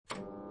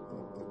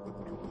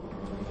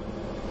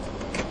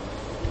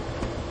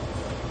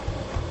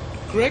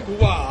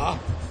Gregoire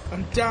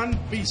and Dan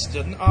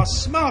Beeston are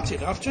smart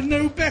enough to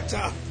know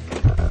better.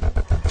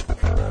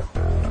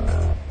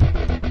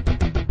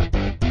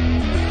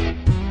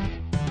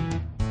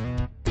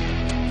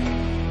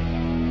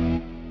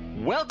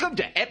 Welcome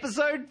to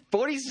episode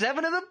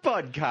 47 of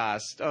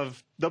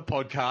the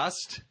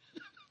podcast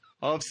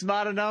of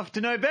Smart Enough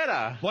to Know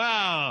Better.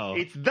 Wow.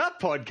 It's the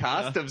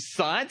podcast of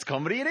science,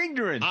 comedy, and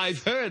ignorance.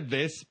 I've heard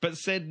this, but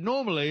said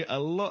normally a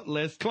lot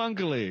less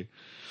clunkily.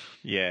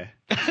 Yeah.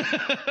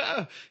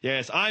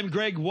 Yes, I'm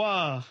Greg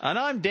Waugh. And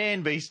I'm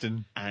Dan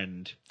Beeston.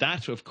 And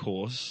that, of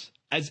course,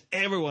 as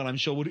everyone I'm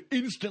sure would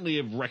instantly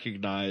have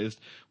recognised,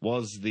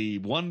 was the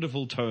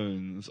wonderful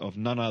tones of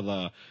none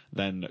other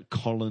than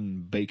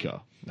Colin Baker.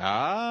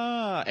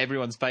 Ah,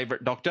 everyone's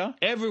favourite doctor.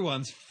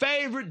 Everyone's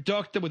favourite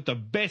doctor with the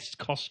best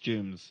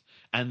costumes.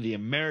 And the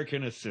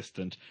American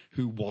assistant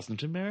who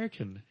wasn't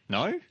American.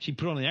 No? She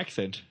put on the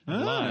accent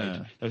and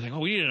lied. They were saying,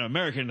 we need an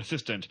American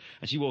assistant.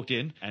 And she walked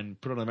in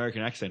and put on an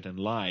American accent and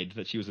lied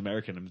that she was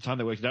American. And by the time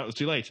they worked it out, it was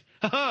too late.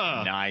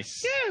 Ha-ha!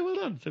 Nice. Yeah, well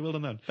done. So well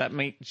done. That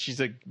means she's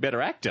a better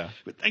actor.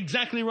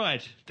 Exactly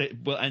right.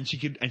 And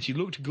she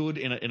looked good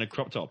in a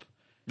crop top.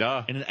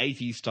 Ah. In an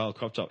 80s style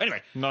crop top.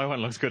 Anyway. No one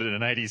looks good in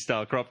an 80s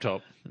style crop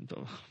top.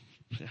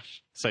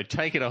 So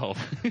take it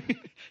off.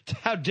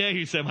 How dare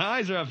you, Sam? My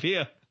eyes are up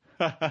here.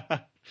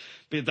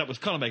 But that was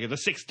Colin Baker, the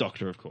sixth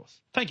Doctor, of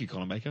course. Thank you,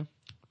 Colin Baker.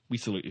 We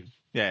salute you.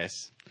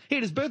 Yes. He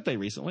had his birthday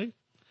recently.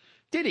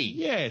 Did he?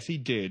 Yes, he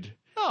did.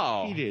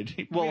 Oh. He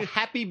did. Well,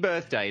 happy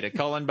birthday to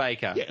Colin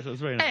Baker. Yes, that was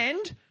very nice.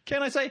 And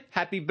can I say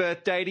happy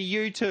birthday to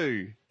you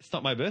too? It's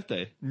not my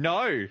birthday.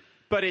 No,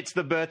 but it's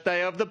the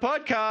birthday of the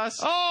podcast.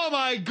 Oh,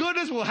 my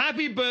goodness. Well,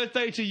 happy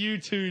birthday to you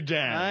too,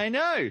 Dan. I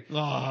know.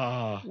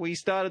 Ah. We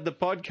started the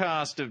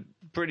podcast at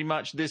pretty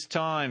much this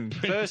time.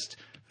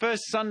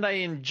 First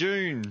Sunday in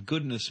June.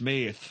 Goodness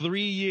me.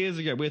 3 years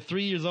ago. We're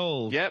 3 years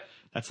old. Yep.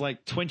 That's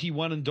like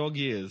 21 and dog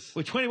years.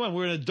 We're 21.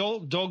 We're an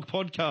adult dog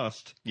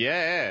podcast.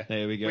 Yeah.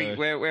 There we go.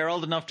 We're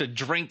old enough to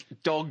drink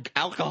dog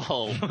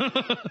alcohol.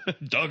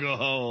 Dog a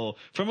hole.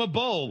 From a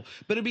bowl.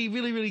 But it'd be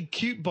really, really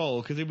cute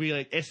bowl because it'd be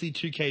like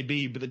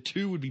SE2KB, but the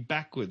 2 would be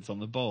backwards on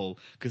the bowl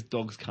because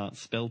dogs can't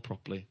spell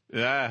properly.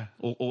 Yeah.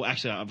 Or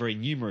actually are very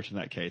numerate in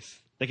that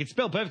case. They can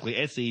spell perfectly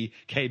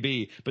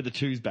SEKB, but the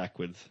 2's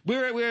backwards.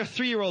 We're a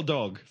 3-year-old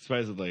dog,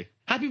 supposedly.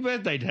 Happy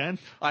birthday, Dan.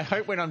 I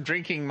hope when I'm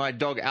drinking my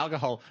dog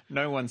alcohol,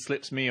 no one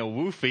slips me a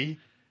woofie.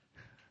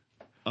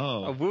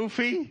 Oh. A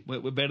woofie?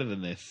 We're better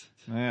than this.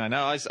 Yeah, I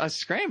know. I was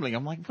scrambling.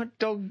 I'm like, what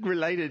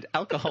dog-related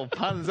alcohol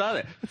puns are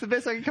there? That's the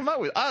best I can come up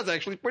with. I was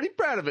actually pretty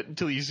proud of it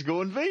until you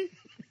scorned me.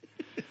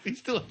 He's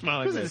still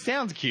smiling. Because it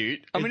sounds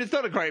cute. I mean, it's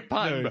not a great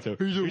pun, but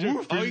who's a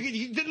woofie?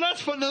 Oh,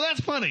 that's fun. No, that's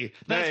funny.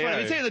 That's Yeah, funny.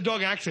 yeah. You say in the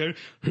dog accent,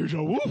 who's a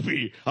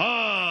woofie?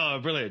 Ah,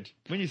 brilliant.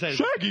 When you say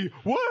Shaggy,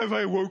 why have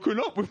I woken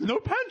up with no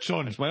pants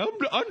on? it's my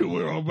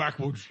underwear on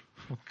backwards.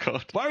 Oh,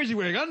 God. Why is he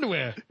wearing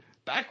underwear?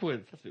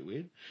 Backwards. That's a bit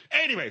weird.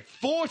 Anyway,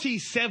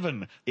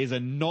 47 is a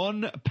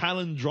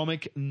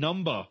non-palindromic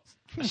number.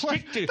 You're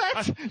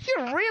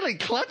really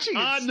clutching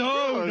at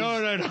No. straws.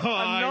 No. A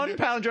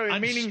non-palindromic,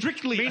 I'm meaning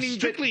strictly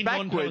that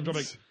backwards.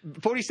 non-palindromic.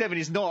 47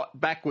 is not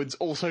backwards,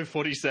 also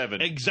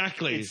 47.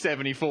 Exactly. It's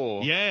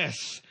 74.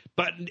 Yes.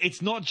 But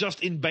it's not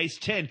just in base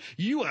 10.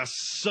 You are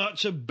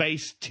such a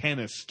base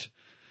 10ist.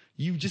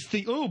 You just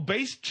think, oh,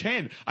 base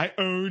 10. I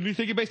only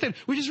think of base 10,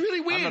 which is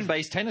really weird. I'm a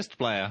base tennis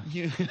player.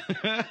 Thing for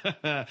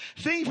a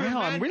Wow, man,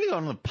 I'm really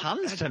on the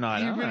puns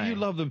tonight, aren't I? you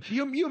love them.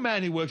 You're a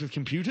man who works with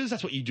computers.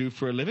 That's what you do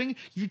for a living.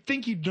 You'd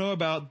think you'd know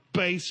about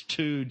base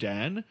 2,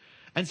 Dan.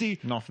 And see...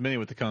 Not familiar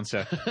with the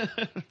concept.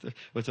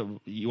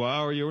 You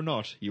are or you're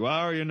not. You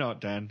are or you're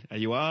not, Dan.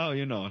 You are or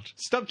you're not.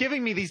 Stop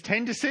giving me these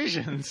 10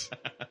 decisions.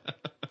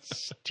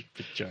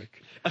 Stupid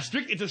joke.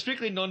 It's a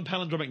strictly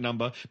non-palindromic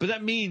number, but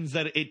that means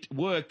that it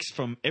works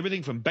from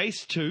everything from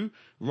base 2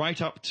 right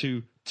up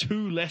to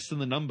 2 less than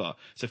the number.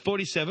 So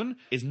 47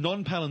 is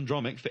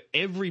non-palindromic for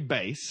every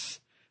base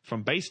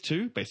from base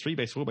 2, base 3,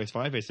 base 4, base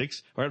 5, base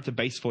 6, right up to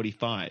base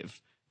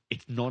 45.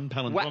 It's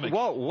non-palindromic.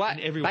 What?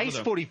 in every one of Base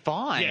them.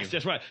 45? Yes,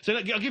 that's right. So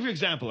I'll give you an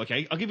example,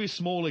 okay? I'll give you a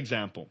small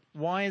example.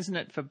 Why isn't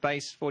it for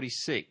base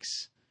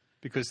 46?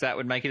 Because that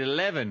would make it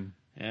 11.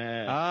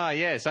 Yeah. Ah,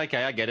 yes.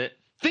 Okay, I get it.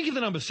 Think of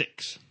the number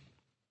 6.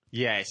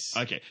 Yes.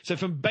 Okay, so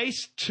from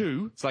base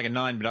 2... It's like a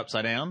 9 but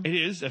upside down. It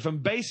is. From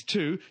base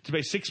 2 to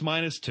base 6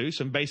 minus 2,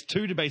 so from base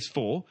 2 to base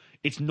 4,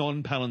 it's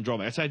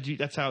non-palindromic.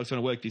 That's how it's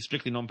going to work. It's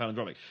strictly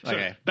non-palindromic. So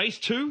Okay. base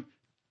 2,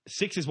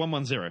 6 is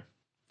 110.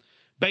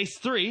 Base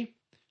 3,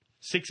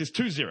 6 is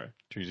 20.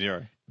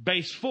 20.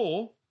 Base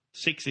 4,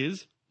 6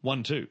 is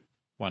 12.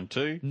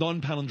 12.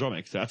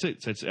 Non-palindromic. So that's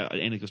it. So it's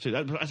n equals 2.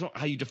 That's not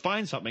how you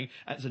define something.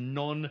 That's a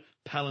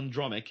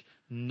non-palindromic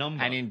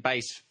number. And in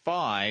base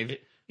 5,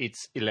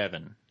 it's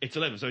 11. It's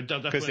 11. So it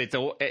does... Because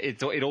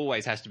it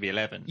always has to be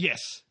 11. Yes.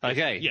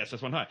 Okay. Yes,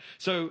 that's one high.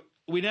 So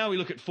we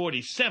look at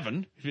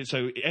 47.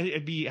 So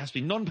it has to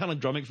be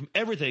non-palindromic from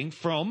everything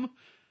from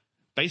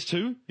base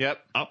 2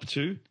 up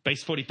to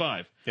base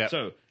 45. Yep.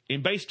 So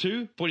in base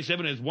 2,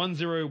 47 is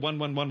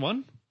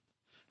 101111.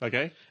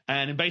 Okay.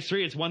 And in base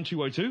 3, it's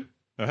 1202.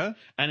 Uh-huh.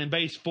 And in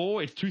base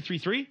 4, it's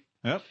 233.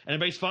 Yep. And in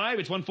base 5,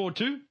 it's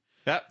 142.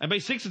 Yep. And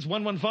base 6, it's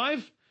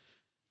 115.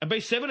 And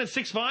base 7, it's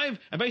 65.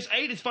 And base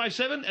 8, it's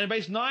 57. And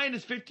base 9,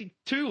 it's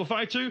 52 or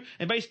 52.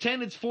 And base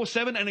 10, it's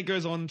 47. And it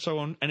goes on, so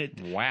on. And it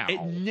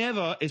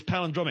never is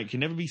palindromic. It can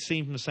never be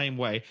seen from the same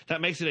way.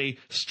 That makes it a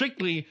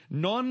strictly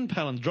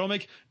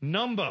non-palindromic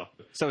number.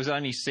 So is it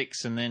only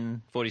 6 and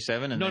then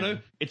 47? And No.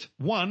 It's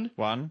 1,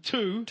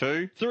 2,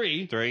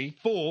 3,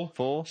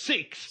 4,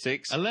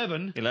 6,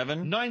 11,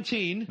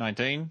 19,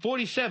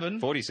 47,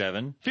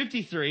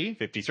 53,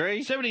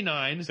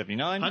 79,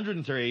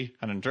 103,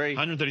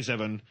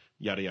 137,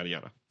 yada, yada,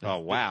 yada. Oh,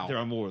 wow. There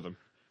are more of them.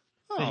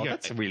 Oh,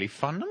 that's a really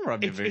fun number.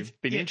 I've never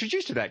been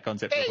introduced to that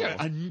concept before.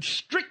 And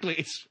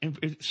it's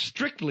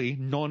strictly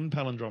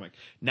non-palindromic.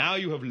 Now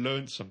you have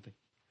learned something.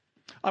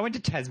 I went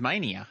to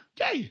Tasmania.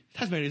 Yay!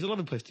 Tasmania's a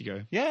lovely place to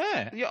go.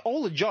 Yeah.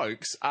 All the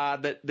jokes are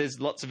that there's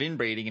lots of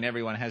inbreeding and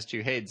everyone has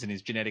 2 heads and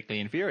is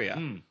genetically inferior.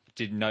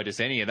 Didn't notice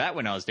any of that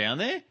when I was down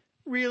there.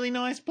 Really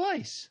nice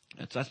place.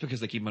 That's because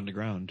they keep them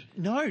underground.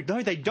 No,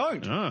 they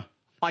don't.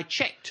 I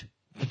checked.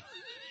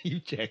 You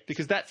checked.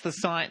 Because that's the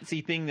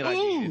sciencey thing that I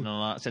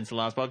did since the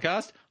last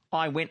podcast.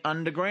 I went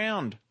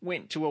underground.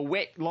 Went to a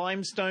wet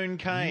limestone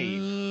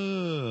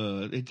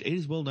cave. It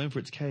is well known for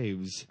its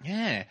caves.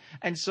 Yeah.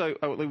 And so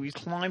we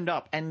climbed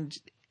up and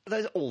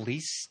there's all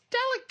these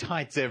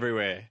stalactites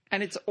everywhere.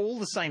 And it's all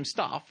the same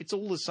stuff. It's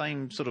all the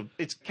same sort of...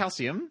 It's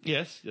calcium.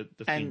 Yes, that's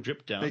being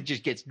dripped down. It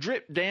just gets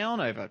dripped down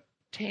over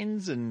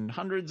tens and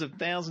hundreds of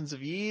thousands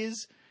of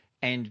years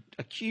and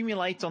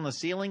accumulates on the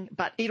ceiling,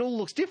 but it all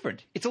looks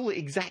different. It's all the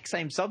exact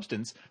same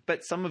substance,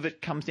 but some of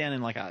it comes down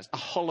in like a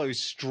hollow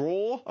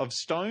straw of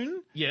stone.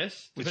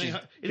 Yes, which is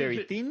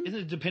very thin. Isn't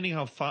it depending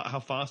how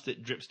fast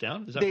it drips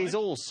down? Is that there's right?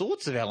 all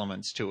sorts of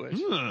elements to it.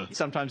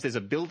 Sometimes there's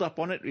a build-up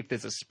on it if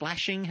there's a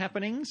splashing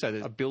happening, so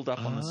there's a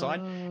build-up on the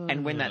side.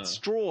 And when that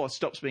straw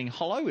stops being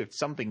hollow, if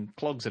something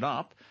clogs it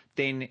up,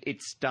 then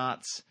it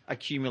starts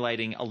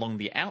accumulating along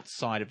the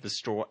outside of the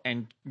straw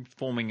and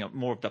forming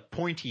more of the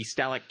pointy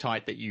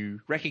stalactite that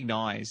you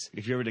recognise.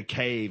 If you're in a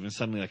cave and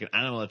suddenly like an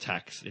animal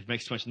attacks, it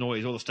makes too much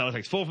noise, all the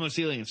stalactites fall from the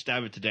ceiling and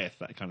stab it to death,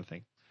 that kind of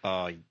thing.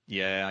 Oh,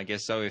 yeah, I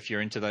guess so, if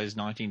you're into those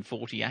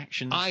 1940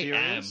 action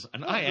series.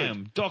 I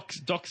am. Doc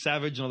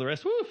Savage and all the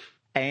rest. Woof.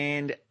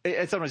 And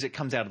sometimes it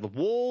comes out of the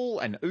wall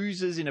and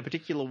oozes in a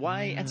particular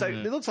way. And so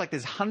it looks like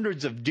there's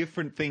hundreds of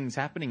different things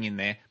happening in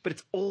there, but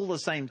it's all the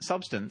same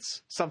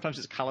substance. Sometimes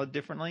it's coloured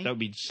differently. That would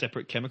be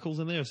separate chemicals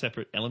in there, or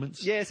separate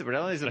elements? Yeah, separate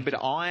elements. There's a bit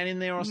of iron in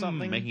there or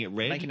something. Making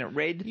it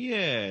red.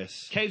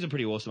 Yes. Caves are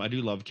pretty awesome. I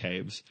do love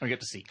caves. We get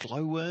to see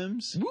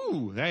glowworms.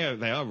 Woo! They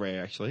are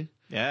rare, actually.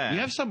 Yeah.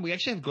 We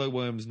actually have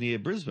glowworms near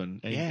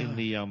Brisbane. In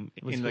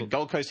the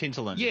Gold Coast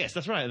hinterland. Yes,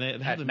 that's right. They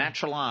have at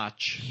Natural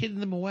Arch. Hidden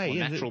them away.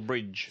 Natural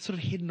Bridge. Sort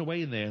of hidden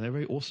away in there, and they're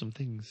very awesome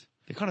things.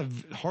 They're kind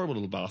of horrible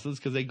little bastards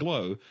because they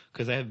glow,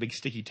 because they have a big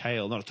sticky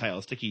tail, not a tail,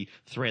 a sticky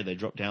thread they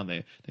drop down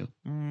there. They go,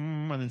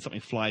 and then something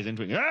flies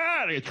into it.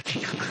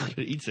 It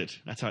eats it.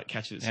 That's how it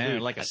catches its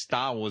food. Like a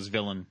Star Wars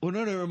villain. Well,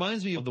 no, it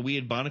reminds me of the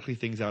weird barnacle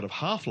things out of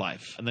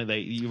Half-Life. And then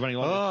you're running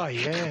along. Oh,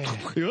 yeah.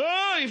 You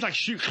have to like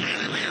shoot.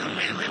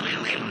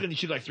 And you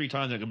shoot like 3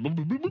 times and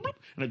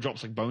it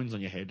drops like bones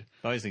on your head.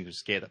 Those things would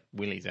scare the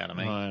willies out of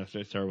me. Oh,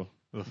 that's terrible.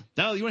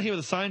 Now, you want to hear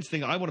the science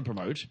thing I want to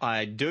promote?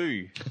 I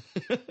do.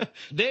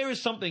 There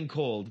is something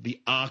called the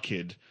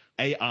ARKYD,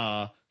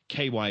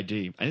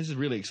 ARKYD, and this is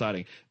really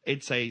exciting.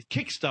 It's a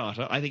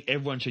Kickstarter I think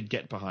everyone should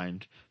get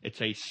behind.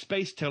 It's a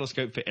space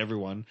telescope for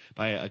everyone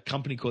by a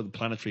company called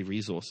Planetary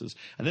Resources.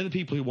 And they're the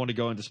people who want to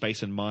go into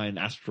space and mine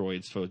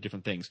asteroids for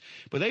different things.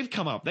 But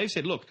they've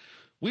said, look,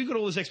 we've got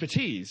all this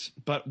expertise,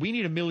 but we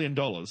need $1 million.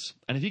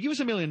 And if you give us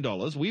 $1 million,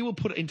 we will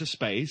put into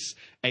space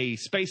a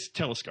space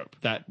telescope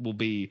that will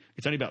be,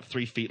 it's only about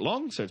 3 feet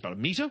long, so it's about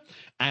 1 meter,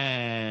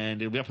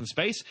 and it'll be up in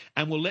space,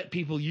 and we'll let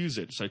people use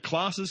it. So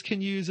classes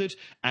can use it,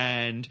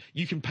 and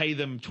you can pay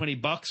them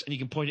 $20, and you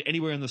can point it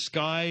anywhere in the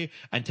sky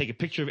and take a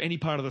picture of any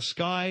part of the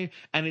sky.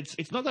 And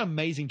it's not an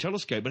amazing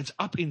telescope, but it's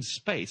up in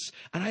space.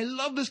 And I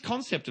love this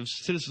concept of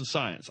citizen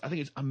science. I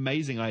think it's an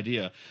amazing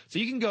idea. So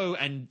you can go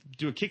and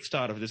do a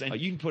Kickstarter for this, and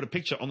you can put a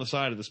picture on the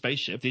side of the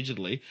spaceship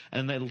digitally,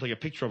 and then they'll take a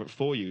picture of it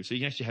for you. So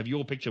you can actually have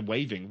your picture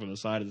waving from the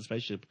side of the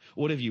spaceship,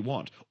 or whatever you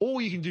want.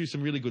 Or you can do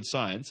some really good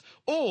science,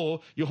 or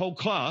your whole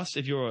class,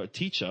 if you're a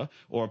teacher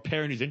or a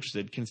parent who's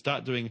interested, can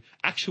start doing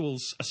actual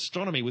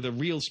astronomy with a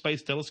real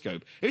space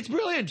telescope. It's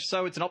brilliant.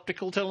 So it's an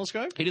optical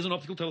telescope? It is an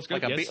optical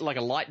telescope, like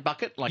a light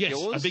bucket like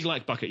yours? Yes, a big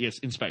light bucket, yes,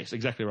 in space.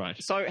 Exactly right.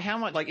 So how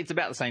much, it's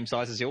about the same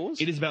size as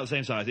yours? It is about the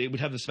same size. It would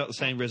have about the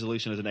same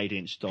resolution as an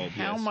 8-inch Dob.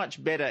 How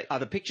much better are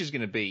the pictures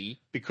going to be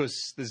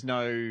because there's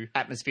no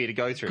atmosphere to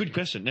go through? Good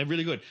question. They're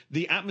really good.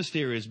 The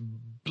atmosphere is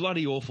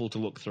bloody awful to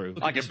look through.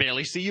 I can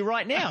barely see you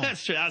right now.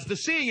 That's true. The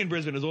seeing in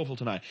Brisbane is awful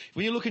tonight.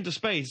 When you look into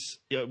space,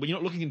 when you're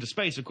not looking into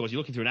space, of course, you're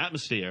looking through an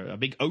atmosphere, a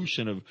big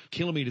ocean of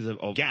kilometers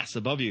of gas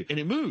above you, and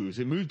it moves.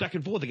 It moves back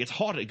and forth. It gets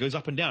hot. It goes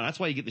up and down. That's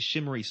why you get the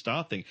shimmery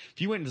star thing.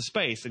 If you went into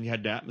space and you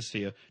had the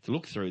atmosphere to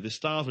look through, the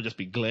stars would just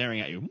be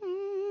glaring at you.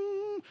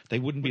 They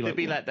wouldn't be Would like...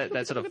 there be like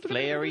that sort of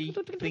flary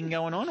thing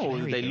going on, or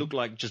would they look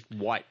like just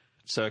white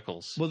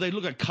circles? Well, they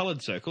look like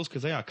coloured circles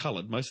because they are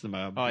coloured. Most of them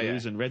are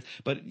blues and reds.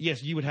 But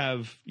yes, you would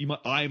have.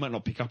 I might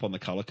not pick up on the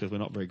colour because we're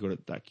not very good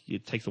at that.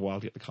 It takes a while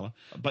to get the colour.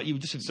 But you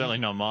would just Certainly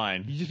not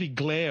mine. You just be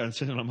glared.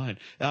 Certainly not mine.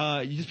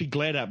 You just be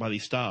glared at by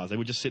these stars. They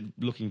would just sit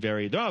looking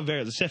very. There are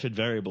the Cepheid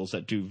variables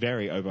that do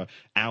vary over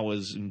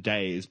hours and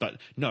days. But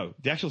no,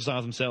 the actual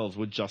stars themselves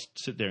would just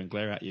sit there and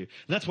glare at you.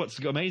 And that's what's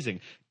amazing.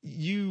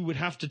 You would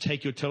have to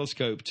take your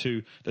telescope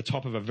to the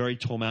top of a very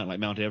tall mountain like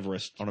Mount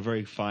Everest on a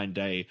very fine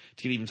day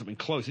to get even something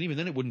close. And even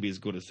then it wouldn't be as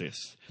good as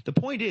this. The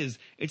point is,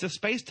 it's a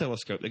space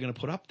telescope they're going to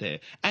put up there.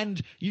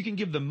 And you can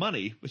give them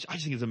money, which I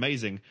just think is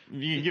amazing.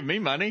 You can give me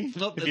money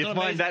Not- if you not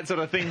find amazing. that sort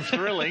of thing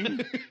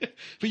thrilling.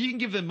 But you can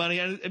give them money,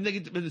 and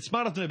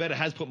Smart Enough to Know Better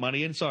has put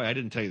money in. Sorry, I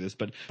didn't tell you this,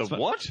 but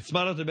what?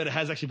 Smart Enough to Know Better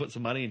has actually put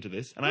some money into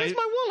this. And Where's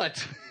my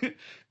wallet?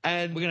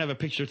 and we're going to have a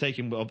picture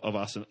taken of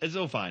us, and it's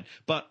all fine.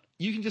 But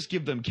you can just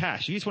give them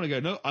cash. You just want to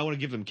go, no, I want to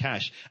give them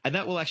cash. And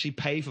that will actually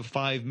pay for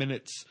 5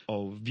 minutes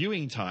of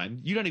viewing time.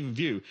 You don't even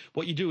view.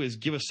 What you do is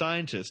give a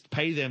scientist,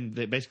 pay them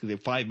basically their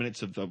 5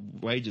 minutes of the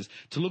wages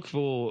to look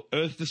for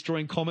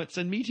Earth-destroying comets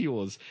and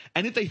meteors.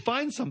 And if they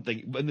find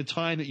something in the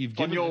time that you've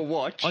given On your them-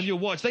 watch? On your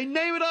watch, they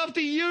name it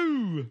after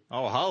you.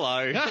 Oh,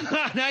 hello.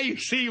 Now you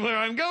see where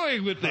I'm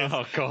going with this.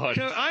 Oh, God.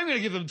 You know, I'm going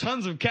to give them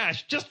tons of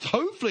cash, just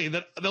hopefully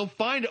that they'll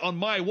find it on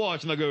my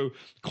watch and they'll go,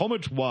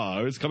 Comet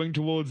War is coming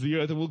towards the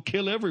Earth and will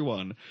kill everyone.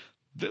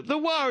 The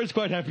War is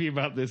quite happy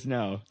about this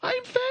now.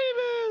 I'm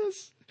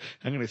famous.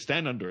 I'm going to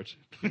stand under it.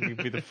 You'll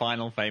be the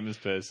final famous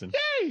person.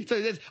 Yay!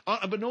 So that's,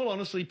 but in all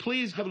honesty,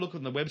 please have a look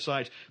on the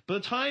website. By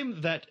the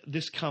time that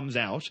this comes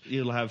out,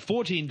 you'll have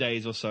 14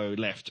 days or so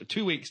left,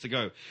 2 weeks to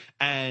go.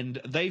 And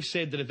they've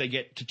said that if they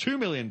get to $2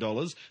 million,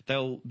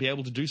 they'll be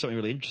able to do something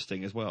really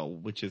interesting as well,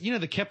 which is,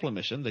 the Kepler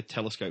mission, the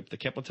Kepler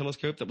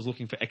telescope that was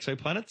looking for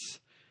exoplanets.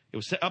 It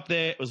was set up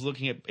there. It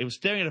was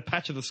staring at a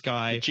patch of the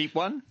sky. The cheap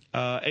one?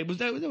 It was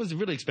a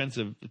really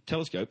expensive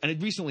telescope, and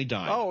it recently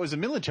died. Oh, it was a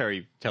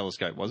military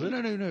telescope, was it?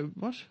 No.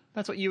 What?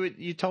 That's what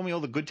you told me. All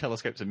the good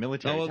telescopes are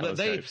military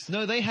telescopes.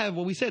 They have.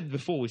 Well, we said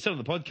before. We said on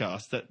the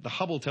podcast that the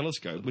Hubble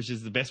telescope, which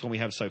is the best one we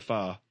have so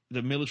far,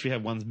 the military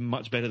have ones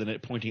much better than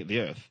it pointing at the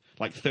Earth.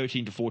 Like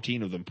 13 to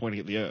 14 of them pointing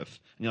at the Earth.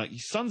 And you're like, you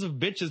sons of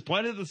bitches,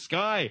 point at the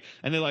sky.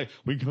 And they're like,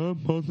 we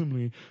can't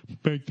possibly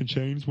make the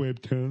James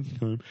Webb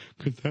telescope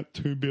because that's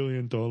 $2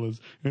 billion.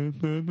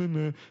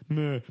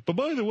 But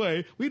by the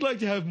way, we'd like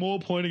to have more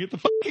pointing at the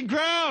fucking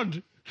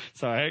ground.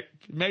 Sorry, it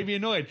made me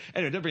annoyed.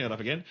 Anyway, don't bring that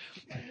up again.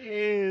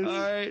 Yes. All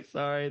right,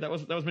 sorry. That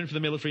was meant for the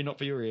military, not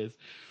for your ears.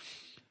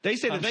 They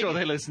said I'm sure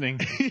they're listening.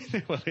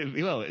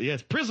 well,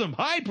 yes. Prism.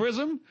 Hi,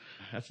 Prism.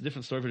 That's a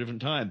different story for a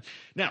different time.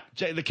 Now,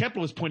 the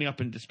Kepler was pointing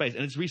up into space,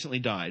 and it's recently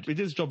died. It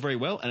did its job very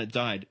well, and it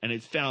died, and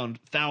it's found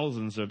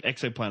thousands of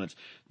exoplanets.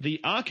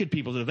 The Arcid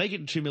people, if they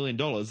get $2 million,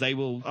 they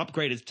will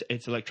upgrade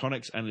its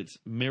electronics and its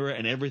mirror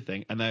and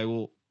everything, and they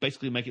will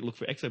basically make it look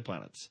for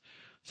exoplanets.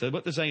 So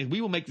what they're saying is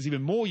we will make this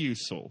even more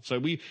useful. So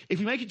if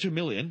we make it to 1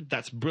 million,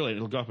 that's brilliant.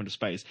 It'll go up into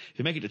space. If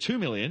we make it to 2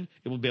 million,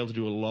 it will be able to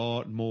do a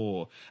lot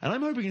more. And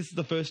I'm hoping this is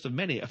the first of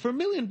many. For $1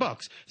 million,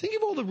 think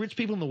of all the rich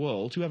people in the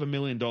world who have $1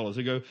 million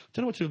who go, don't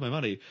know what to do with my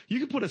money.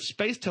 You could put a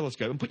space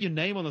telescope and put your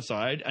name on the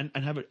side and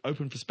have it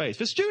open for space.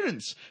 For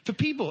students, for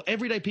people,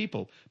 everyday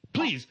people.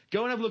 Please,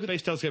 go and have a look at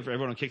Space Telescope for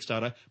everyone on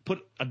Kickstarter. Put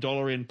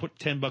 $1 in, put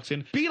 $10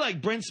 in. Be like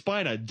Brent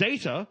Spiner.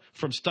 Data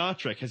from Star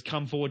Trek has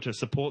come forward to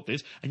support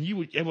this, and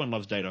everyone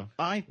loves Data.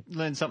 I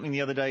learned something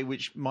the other day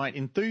which might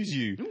enthuse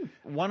you. Ooh.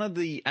 One of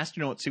the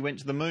astronauts who went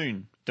to the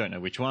moon, don't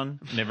know which one,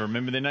 never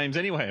remember their names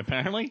anyway,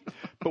 apparently,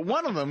 but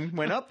one of them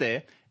went up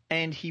there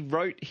and he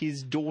wrote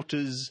his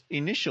daughter's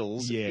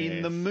initials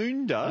in the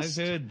moon dust.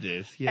 I've heard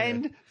this, yeah.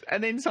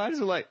 And then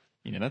scientists were like,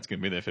 that's going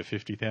to be there for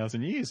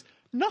 50,000 years.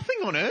 Nothing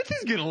on Earth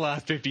is going to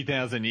last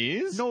 50,000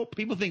 years. No,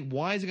 people think,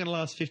 why is it going to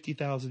last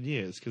 50,000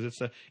 years? Because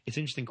it's an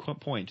interesting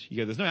point. You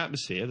go, there's no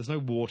atmosphere, there's no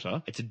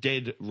water, it's a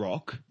dead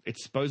rock,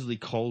 it's supposedly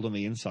cold on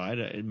the inside,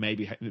 it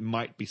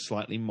might be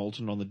slightly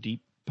molten on the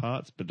deep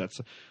parts, but that's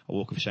a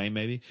walk of shame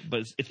maybe.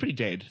 But it's pretty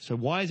dead. So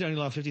why does it only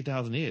last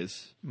 50,000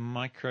 years?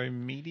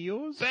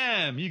 Micrometeors?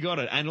 Bam! You got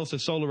it. And also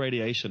solar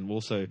radiation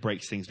also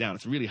breaks things down.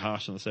 It's really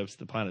harsh on the surface of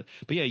the planet.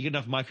 But yeah, you get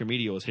enough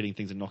micrometeors hitting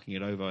things and knocking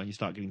it over, and you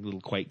start getting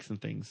little quakes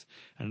and things.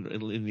 And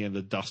in the end,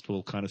 the dust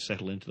will kind of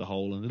settle into the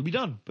hole, and it'll be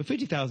done. But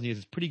 50,000 years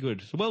is pretty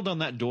good. So well done,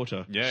 that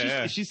daughter.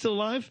 Yeah. Is she still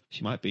alive?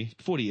 She might be.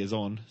 40 years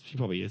on. She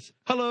probably is.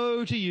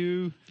 Hello to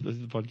you. This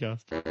is the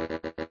podcast.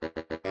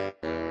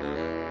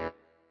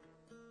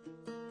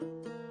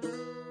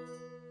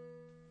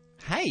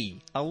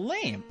 Hey, a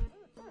lamp.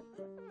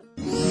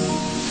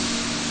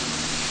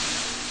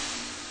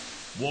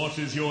 What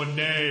is your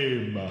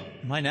name?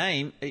 My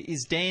name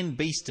is Dan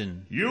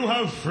Beeston. You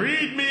have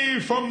freed me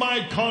from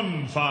my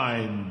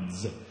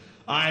confines.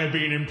 I have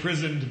been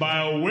imprisoned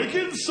by a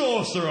wicked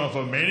sorcerer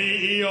for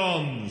many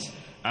eons.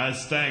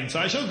 As thanks,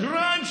 I shall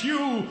grant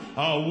you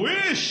a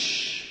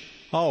wish.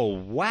 Oh,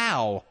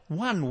 wow.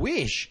 One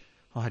wish.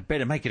 I'd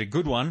better make it a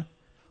good one.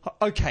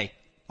 Okay,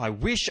 I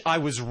wish I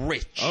was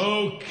rich.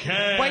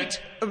 Okay.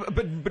 Wait,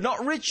 but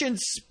not rich in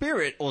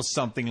spirit or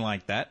something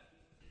like that.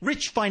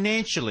 Rich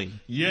financially.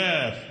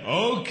 Yeah,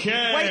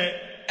 okay. Wait,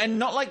 and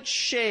not like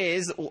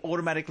shares or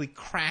automatically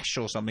crash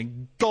or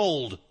something.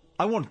 Gold.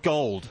 I want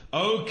gold.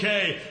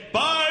 Okay,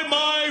 by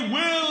my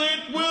will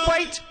it will...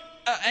 Wait,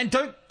 and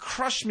don't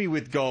crush me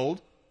with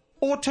gold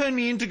or turn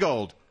me into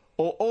gold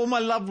or all my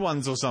loved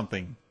ones or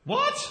something.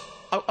 What?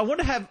 I want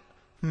to have,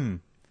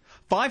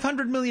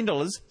 $500 million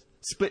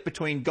split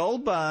between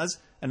gold bars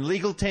and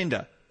legal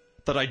tender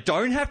that I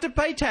don't have to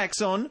pay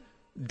tax on,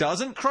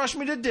 doesn't crush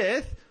me to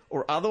death,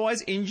 or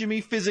otherwise injure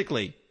me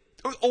physically,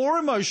 or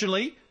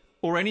emotionally,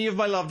 or any of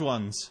my loved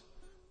ones.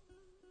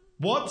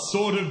 What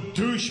sort of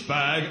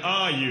douchebag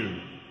are you?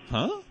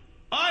 Huh?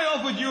 I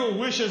offered you a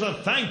wish as a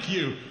thank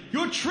you.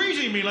 You're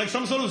treating me like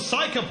some sort of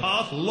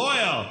psychopath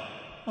lawyer.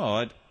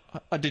 Oh,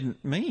 I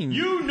didn't mean...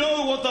 You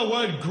know what the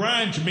word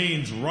grant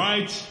means,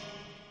 right?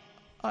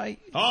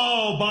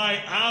 Oh,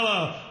 by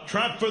Allah,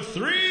 trapped for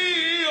 3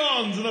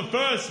 eons, and the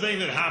first thing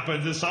that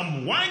happens is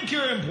some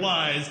wanker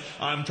implies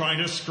I'm trying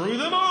to screw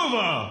them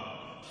over.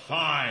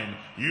 Fine,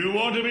 you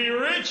want to be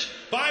rich?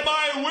 By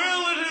my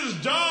will it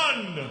is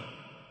done.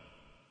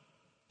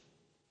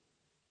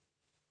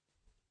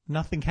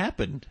 Nothing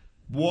happened.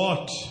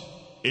 What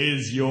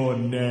is your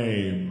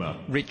name?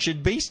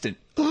 Richard Beeston.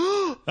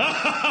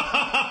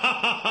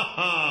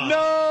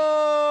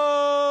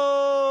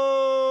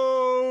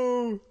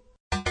 No!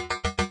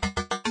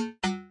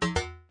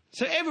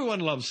 So everyone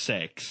loves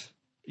sex.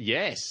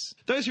 Yes.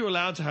 Those who are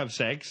allowed to have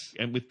sex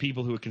and with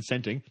people who are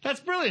consenting, that's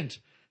brilliant.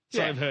 So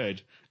Yeah. I've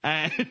heard.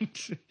 And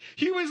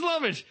humans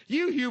love it.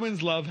 You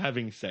humans love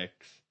having sex.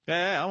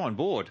 Yeah, I'm on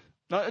board.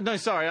 No,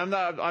 sorry,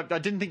 I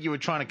didn't think you were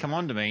trying to come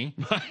on to me.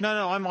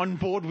 No, I'm on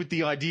board with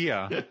the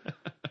idea.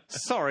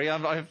 Sorry,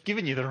 I've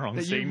given you the wrong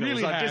You signals.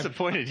 really I've have.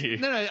 disappointed you.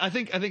 No, I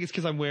think it's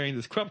because I'm wearing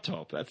this crop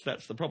top.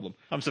 That's the problem.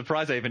 I'm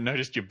surprised I even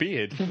noticed your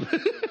beard.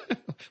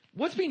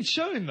 What's been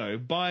shown, though,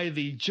 by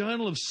the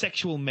Journal of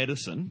Sexual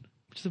Medicine,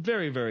 which is a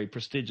very, very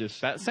prestigious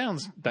That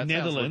sounds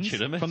Netherlands,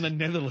 legitimate. from the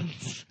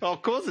Netherlands. Oh,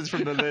 of course it's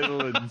from the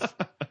Netherlands.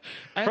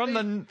 From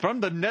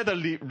the nether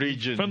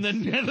region. From the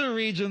nether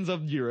regions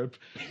of Europe.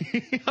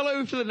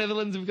 Hello to the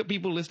Netherlands. We've got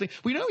people listening.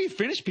 We know we've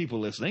finished people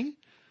listening.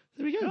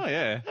 There we go. Oh,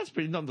 yeah. That's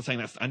pretty, not saying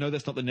that's, I know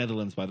that's not the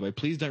Netherlands, by the way.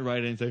 Please don't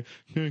write it and say,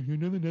 no, you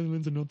know the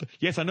Netherlands are not the...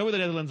 Yes, I know where the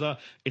Netherlands are.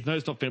 No,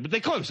 it's not finished, but they're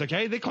close,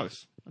 okay? They're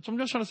close. That's what I'm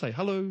just trying to say.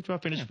 Hello to our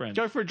Finnish friends.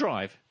 Go for a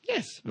drive.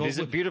 Yes.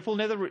 Visit beautiful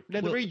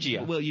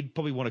Netherregia. Well, you'd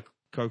probably want to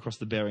go across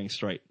the Bering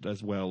Strait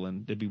as well,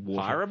 and there'd be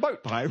water. Hire a boat.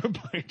 Hire a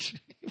boat.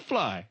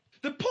 Fly.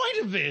 The point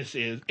of this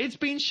is, it's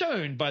been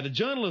shown by the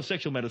Journal of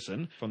Sexual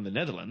Medicine from the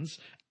Netherlands,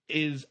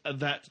 is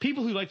that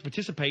people who like to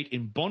participate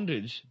in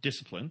bondage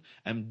discipline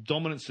and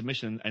dominant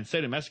submission and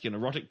sadomasochism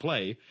erotic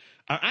play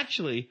are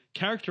actually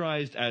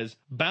characterized as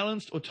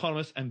balanced,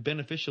 autonomous, and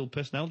beneficial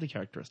personality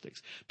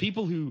characteristics.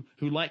 People who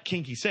like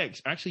kinky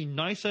sex are actually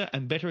nicer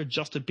and better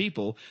adjusted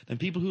people than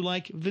people who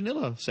like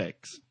vanilla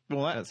sex.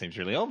 Well, that seems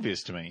really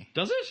obvious to me.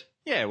 Does it?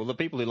 Yeah, well, the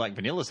people who like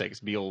vanilla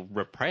sex be all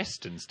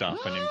repressed and stuff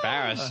and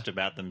embarrassed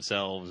about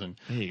themselves and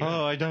There you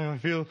go. I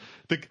feel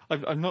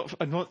I'm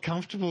not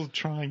comfortable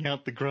trying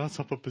out the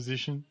grasshopper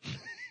position.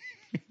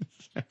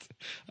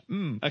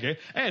 Okay.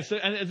 And so,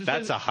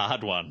 That's a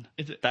hard one.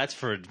 Is it- That's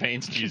for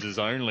advanced users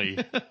only.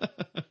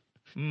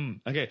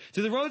 Okay,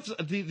 so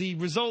the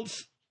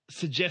results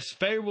suggest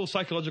favorable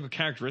psychological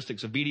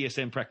characteristics of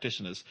BDSM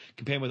practitioners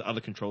compared with other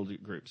control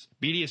groups.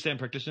 BDSM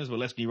practitioners were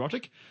less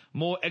neurotic,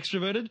 more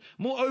extroverted,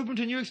 more open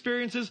to new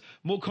experiences,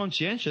 more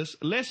conscientious,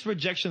 less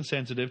rejection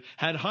sensitive,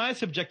 had higher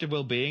subjective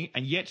well-being,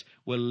 and yet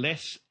were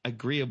less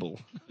agreeable.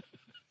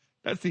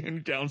 That's the only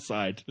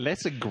downside.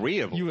 Less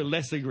agreeable. You were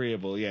less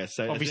agreeable, yes.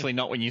 So Obviously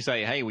not when you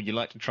say, hey, would you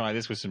like to try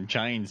this with some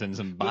chains and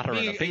some butter and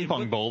a being- ping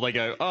pong ball? They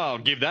go, oh,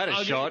 give that a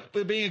shot.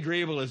 But being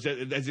agreeable is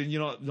as in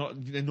you're not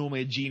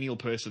normally a genial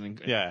person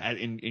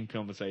in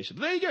conversation.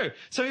 There you go.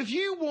 So if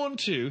you want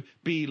to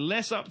be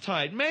less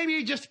uptight,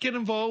 maybe just get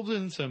involved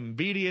in some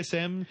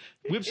BDSM.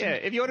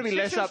 If you want to be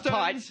less Sticks and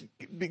uptight,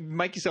 stones.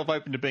 make yourself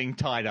open to being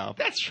tied up.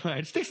 That's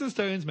right. Sticks and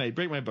stones may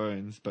break my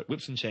bones, but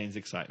whips and chains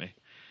excite me.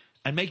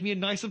 And make me a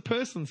nicer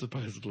person,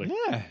 supposedly.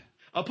 Yeah.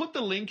 I'll put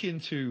the link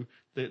into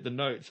the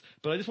notes,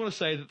 but I just want to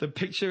say that the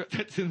picture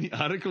that's in the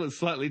article is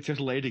slightly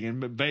titillating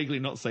and vaguely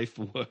not safe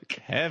for work.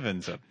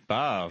 Heavens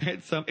above.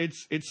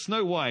 It's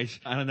Snow White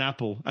and an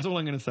apple. That's all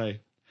I'm going to say.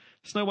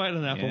 Snow White and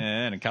an apple.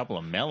 Yeah, and a couple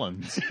of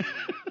melons.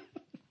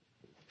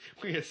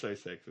 We are so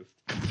sexist.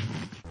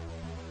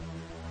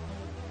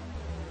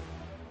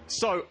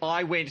 So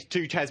I went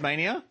to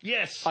Tasmania.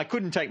 Yes. I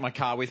couldn't take my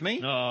car with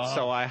me, Oh.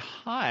 so I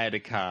hired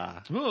a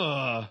car.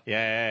 Ugh.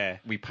 Yeah,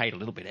 we paid a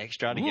little bit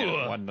extra to get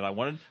Ugh. one that I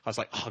wanted. I was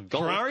like, oh,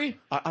 Golf. Ferrari?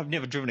 I've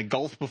never driven a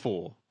Golf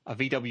before, a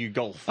VW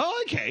Golf.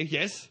 Oh, okay.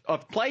 Yes.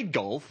 I've played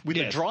golf with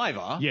a Yes.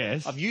 driver.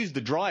 Yes. I've used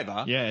the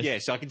driver. Yes. Yeah,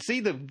 so I could see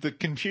the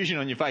confusion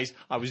on your face.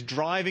 I was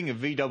driving a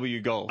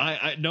VW Golf.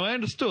 I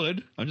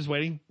understood. I'm just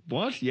waiting.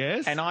 What?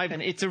 Yes. And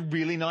it's a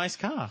really nice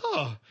car.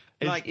 Oh,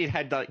 Like it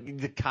had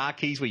the car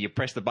keys where you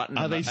press the button.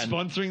 Are they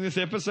sponsoring this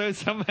episode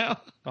somehow?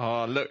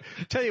 Oh, look,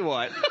 tell you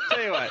what,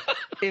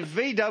 if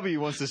VW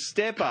wants to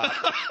step up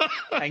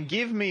and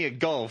give me a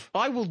Golf,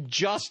 I will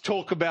just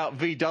talk about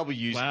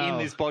VWs in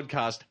this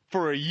podcast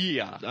for a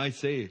year. I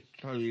see.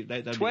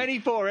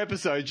 24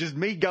 episodes, just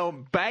me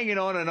going banging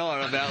on and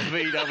on about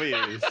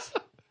VWs.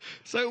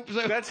 So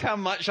that's how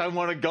much I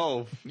want a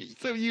Golf.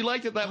 So you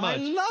liked it that much?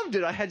 I loved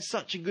it. I had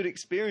such a good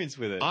experience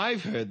with it.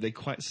 I've heard they're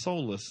quite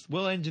soulless,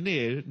 well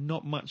engineered,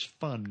 not much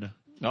fun.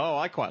 Oh,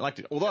 I quite liked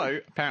it. Although,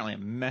 apparently a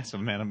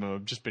massive amount of them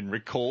have just been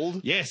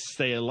recalled. Yes,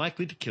 they are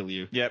likely to kill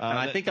you. Yep, and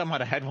I think I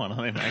might have had one of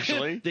them,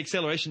 actually. The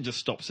acceleration just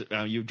stops.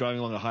 You're driving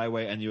along a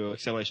highway and your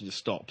acceleration just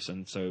stops,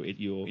 and so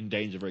you're in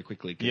danger very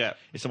quickly. Yeah.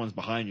 If someone's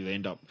behind you, they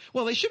end up...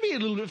 Well, they should be a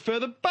little bit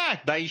further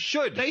back. They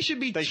should. They should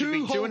be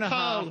two and a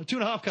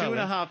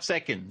half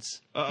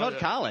seconds. Not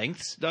car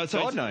lengths.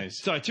 God knows.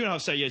 Sorry,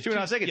 2.5 seconds. Yes,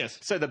 2.5 seconds. Yes.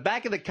 So the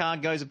back of the car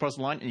goes across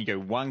the line, and you go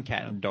one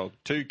cat and dog,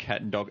 two cat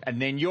and dog, and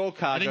then your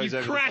car and then goes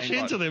over you crash the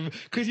same into line. them,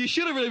 because you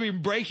should have really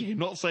been braking and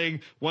not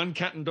saying one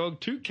cat and dog,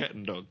 two cat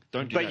and dog.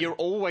 Don't do that. But you're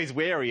always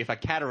wary if a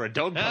cat or a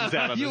dog comes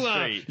out of the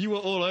street. You were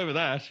all over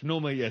that.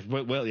 Normally, yes.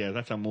 Well, yeah,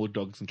 that's how more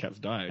dogs and cats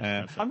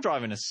died. I'm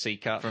driving a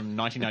Seeker from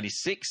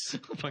 1996.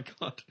 Oh, my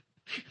God.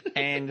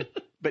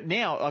 But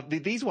now,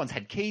 these ones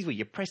had keys where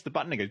you press the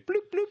button and it goes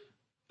bloop, bloop.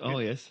 Oh,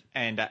 yes.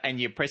 And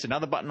you press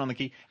another button on the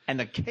key, and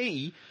the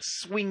key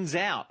swings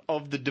out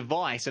of the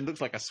device and looks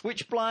like a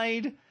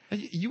switchblade.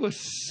 You were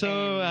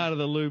so out of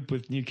the loop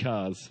with new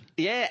cars.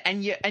 Yeah,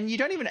 and you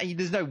don't even...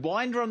 there's no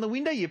winder on the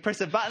window. You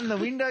press a button, the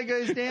window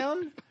goes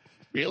down.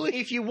 Really?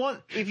 If you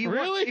want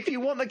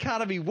the car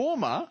to be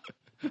warmer...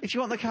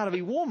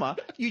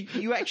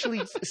 you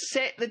actually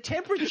set the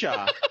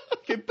temperature.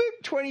 You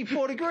boop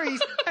 24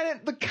 degrees,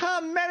 and the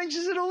car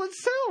manages it all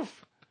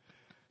itself.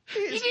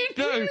 It's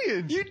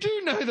brilliant. You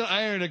do know that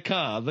I own a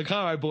car. The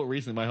car I bought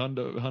recently, my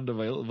Honda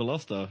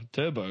Veloster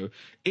Turbo,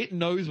 it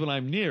knows when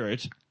I'm near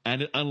it,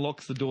 and it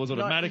unlocks the doors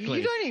automatically.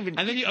 You don't even...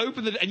 And then you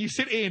open it, and you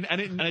sit in,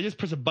 and I just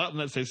press a button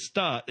that says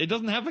start. It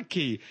doesn't have a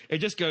key. It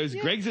just goes,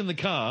 Greg's in the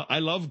car. I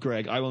love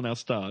Greg. I will now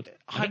start.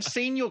 I've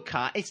seen your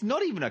car. It's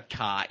not even a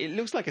car. It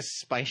looks like a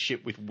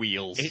spaceship with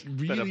wheels. It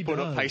really that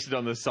are pasted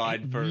on the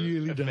side for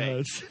really effect.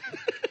 does.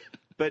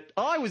 But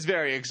I was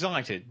very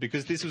excited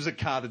because this was a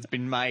car that's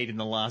been made in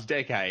the last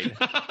decade.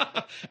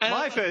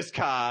 My first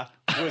car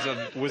was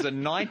a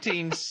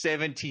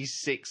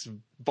 1976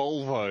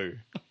 Volvo.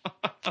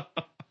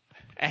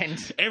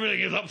 And everything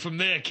is up from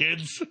there,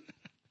 kids.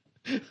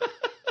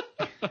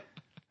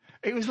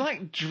 It was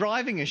like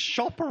driving a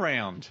shop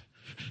around.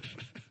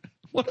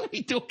 What are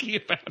we talking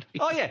about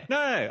here? Oh, yeah.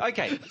 No.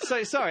 Okay.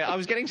 So, sorry, I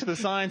was getting to the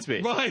science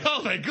bit. Right.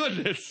 Oh, my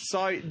goodness.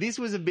 So, this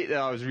was a bit that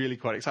I was really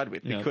quite excited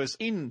with because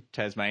in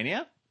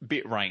Tasmania,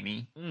 bit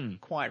rainy,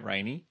 quite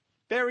rainy,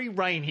 very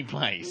rainy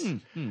place.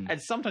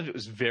 And sometimes it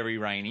was very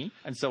rainy.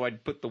 And so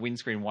I'd put the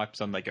windscreen wipers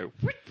on, they go,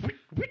 whit, whit,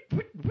 whit,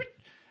 whit, whit.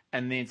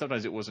 And then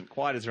sometimes it wasn't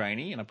quite as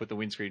rainy, and I put the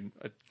windscreen,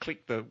 I'd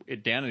click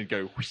it down, and it'd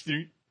go,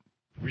 whit,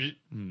 whit,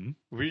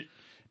 whit.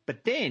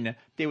 But then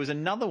there was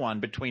another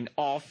one between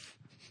off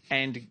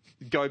and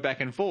go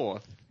back and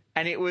forth.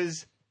 And it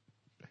was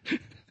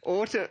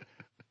to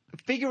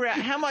figure out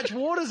how much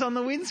water's on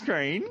the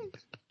windscreen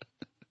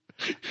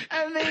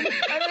and then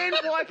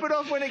wipe it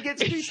off when it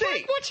gets too It's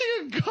thick. like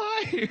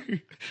watching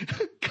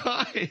a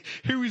guy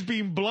who is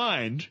being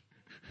blind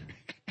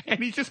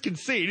and he just can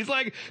see it. He's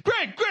like,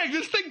 Greg,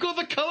 this thing called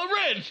the colour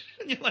red.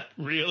 And you're like,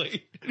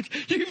 really?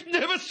 You've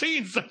never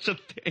seen such a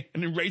thing.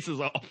 And it races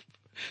off.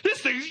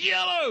 This thing's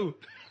yellow.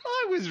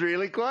 I was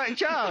really quite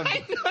charmed.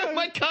 I know,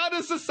 my car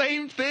does the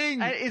same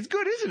thing. And it's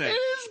good, isn't it? It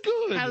is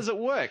good. How does it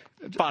work?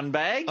 Fun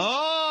bags?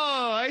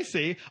 Oh, I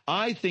see.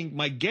 I think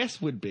my guess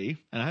would be,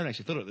 and I haven't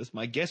actually thought of this,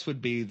 my guess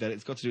would be that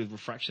it's got to do with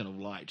refraction of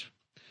light.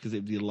 Because it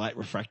would be light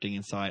refracting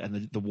inside,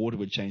 and the water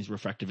would change the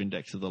refractive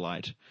index of the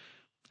light.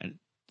 And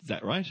is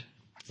that right?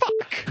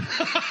 Fuck!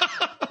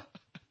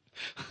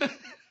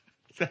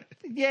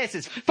 Yes,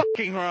 it's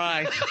fucking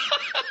right.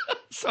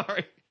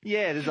 Sorry.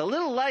 Yeah, there's a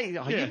little late.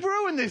 Oh, Yeah. You've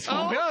ruined this for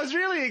me. I was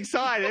really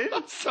excited.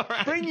 I'm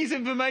sorry. Bring you some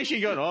information.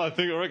 You're going, I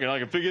reckon I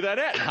can figure that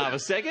out in half a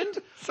second.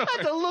 Sorry. I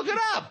have to look it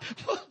up.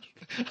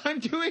 I'm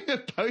doing a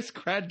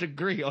post-grad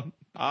degree on...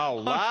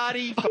 Oh,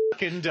 lardy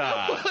fucking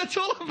da. Well, it's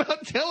all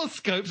about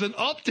telescopes and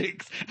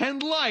optics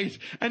and light.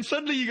 And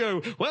suddenly you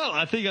go, well,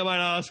 I think I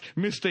might ask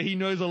Mr. He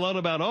knows a lot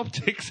about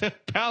optics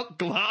about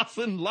glass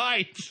and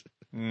light.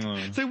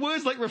 So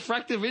words like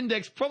refractive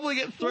index probably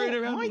get thrown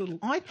around a little.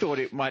 I thought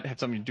it might have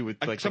something to do with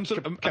like some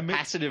sort of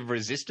capacitive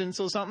resistance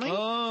or something.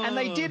 Oh. And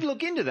they did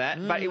look into that,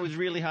 but it was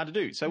really hard to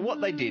do. So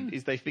what they did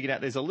is they figured out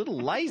there's a little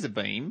laser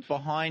beam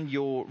behind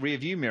your rear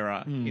view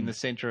mirror in the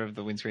center of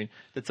the windscreen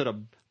that sort of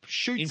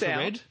shoots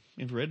out.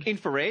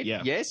 Infrared,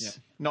 Yeah. yes. Yeah.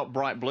 Not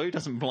bright blue,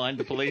 doesn't blind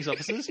the police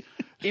officers.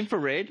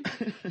 Infrared,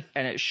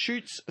 and it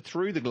shoots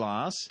through the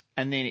glass,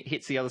 and then it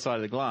hits the other side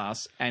of the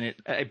glass, and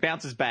it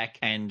bounces back,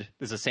 and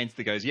there's a sense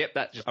that goes, yep,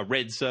 that's a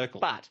red circle.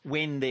 But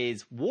when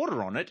there's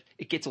water on it,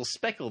 it gets all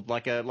speckled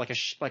like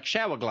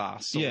shower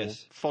glass or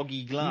Yes.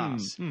 foggy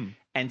glass.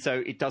 And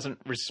so it doesn't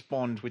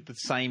respond with the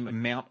same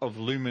amount of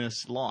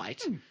luminous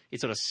light.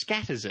 It sort of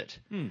scatters it.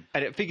 And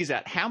it figures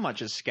out how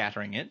much is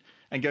scattering it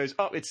and goes,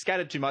 oh, it's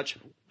scattered too much,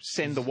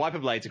 send the wiper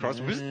blades across,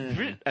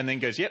 and then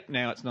goes, yep,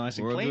 now it's nice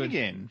and clean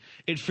again.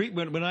 It freaked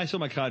when I saw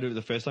my car do it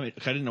the first time. I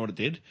didn't know what it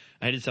did.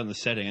 I had it set on the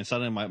setting, and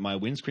suddenly my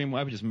windscreen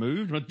wiper just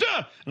moved. And I went,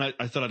 duh! And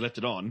I thought I'd left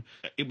it on.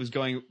 It was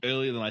going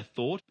earlier than I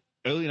thought,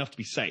 early enough to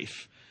be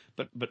safe.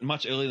 But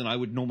much earlier than I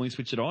would normally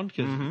switch it on,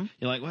 because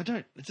you're like, well,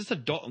 it's just a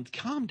dot,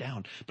 calm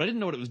down. But I didn't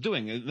know what it was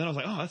doing. And then I was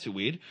like, oh, that's a bit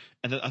weird.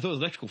 And then I thought it was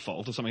an electrical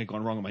fault or something had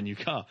gone wrong with my new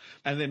car.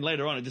 And then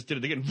later on, it just did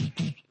it again.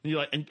 And you're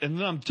like, and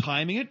then I'm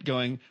timing it,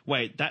 going,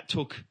 wait, that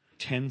took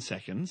 10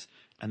 seconds.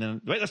 And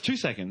then, wait, that's 2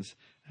 seconds.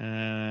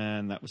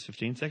 And that was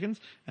 15 seconds.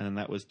 And then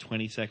that was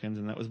 20 seconds.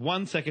 And that was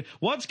 1 second.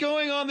 What's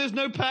going on? There's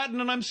no pattern,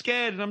 and I'm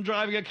scared, and I'm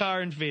driving a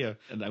car in fear.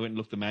 And I went and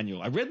looked at the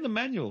manual. I read the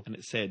manual, and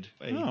it said...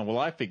 Hey, oh, well,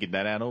 I figured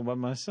that out all by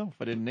myself.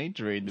 I didn't need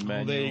to read the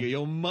manual. There you go.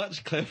 You're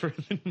much cleverer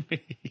than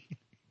me.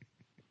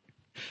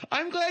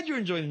 I'm glad you're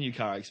enjoying the new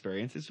car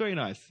experience. It's very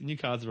nice. The new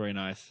cars are very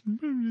nice.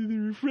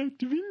 The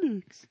refractive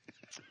index.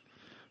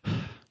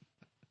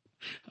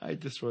 I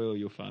destroy all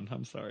your fun.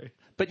 I'm sorry.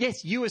 But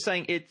yes, you were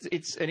saying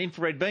it's an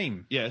infrared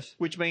beam. Yes.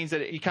 Which means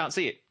that you can't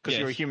see it because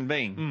you're a human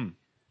being. Mm.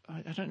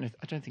 I don't know.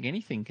 I don't think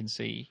anything can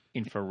see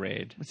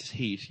infrared. It's just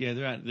heat. Yeah,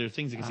 there are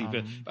things that can see.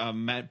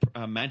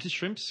 But mantis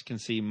shrimps can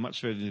see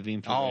much further than the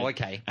infrared. Oh,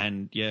 okay.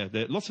 And yeah,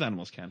 lots of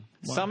animals can.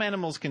 Wow. Some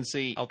animals can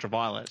see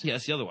ultraviolet. Yeah,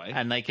 it's the other way.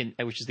 And they can,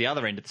 which is the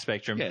other end of the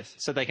spectrum. Yes.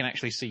 So they can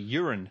actually see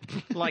urine,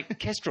 like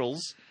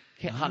kestrels.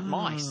 Hunt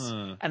mice,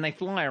 and they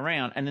fly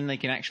around, and then they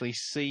can actually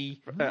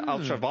see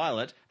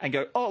ultraviolet and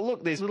go, oh,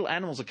 look, there's little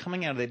animals are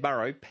coming out of their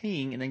burrow,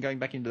 peeing, and then going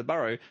back into the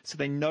burrow, so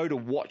they know to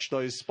watch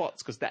those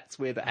spots because that's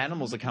where the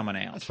animals are coming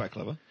out. That's quite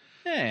clever.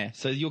 Yeah.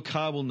 So your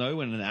car will know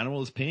when an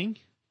animal is peeing?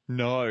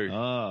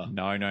 No.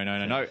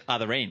 No.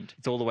 Other end.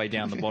 It's all the way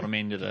down the bottom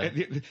end of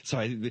the...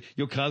 Sorry,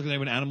 your car's going to know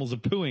when animals are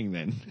pooing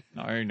then?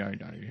 No.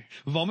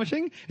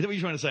 Vomiting? Is that what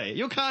you're trying to say?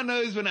 Your car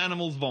knows when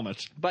animals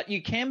vomit. But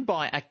you can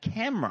buy a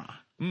camera.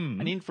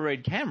 An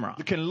infrared camera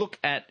that can look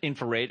at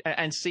infrared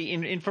and see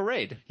in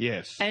infrared.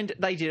 Yes. And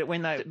they did it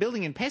when the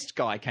building and pest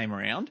guy came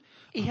around.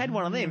 He had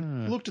one of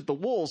them, looked at the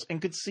walls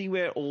and could see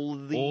where all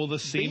the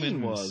semen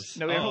beams, was.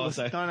 No.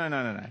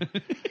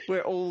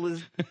 Where all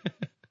the...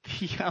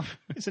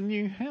 it's a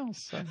new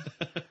house. So.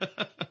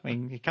 I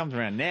mean, it comes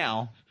around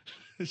now.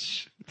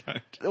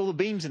 All the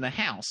beams in the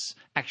house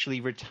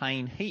actually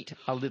retain heat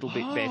a little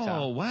bit better.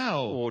 Oh,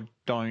 wow. Or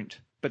don't.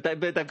 But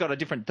they've got a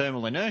different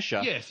thermal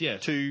inertia. Yes.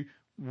 To...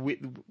 with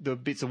the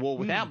bits of wall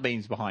without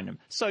beams behind them.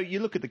 So you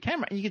look at the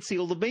camera and you can see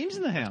all the beams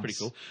in the house. That's pretty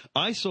cool.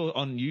 I saw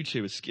on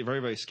YouTube, it's very,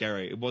 very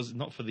scary. It was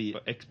not for the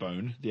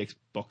Xbone, the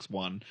Xbox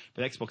One,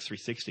 but Xbox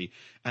 360.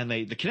 And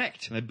the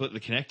Kinect, and they put the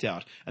Kinect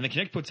out. And the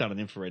Kinect puts out an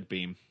infrared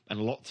beam. And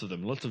lots of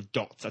them, lots of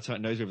dots. That's how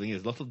it knows where everything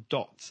is. Lots of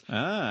dots.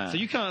 So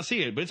you can't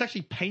see it, but it's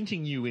actually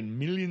painting you in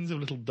millions of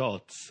little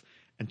dots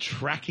and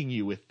tracking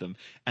you with them.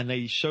 And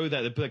they show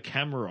that, they put a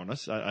camera on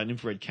us, an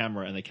infrared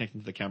camera, and they connect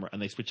into the camera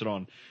and they switch it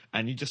on.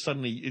 And you just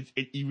suddenly,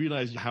 you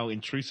realize how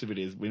intrusive it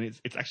is when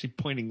it's actually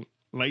pointing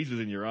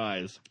lasers in your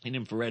eyes in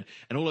infrared,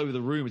 and all over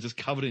the room is just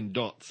covered in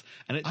dots.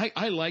 And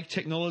I like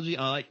technology.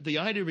 I like the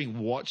idea of being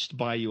watched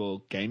by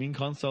your gaming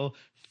console.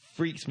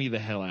 Freaks me the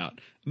hell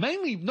out.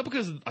 Mainly, not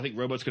because I think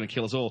robots are going to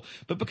kill us all,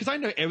 but because I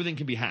know everything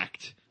can be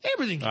hacked.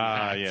 Everything can be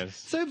hacked. Yes.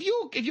 So if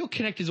your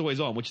Kinect is always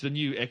on, which is the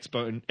new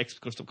Xbox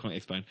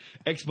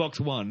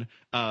One,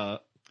 oh,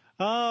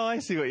 I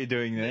see what you're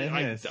doing there.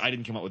 I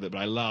didn't come up with it, but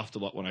I laughed a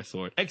lot when I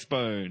saw it.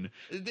 Xbone.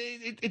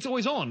 It's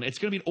always on. It's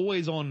going to be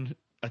always on.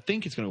 I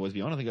think it's going to always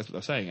be on. I think that's what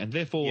they're saying. And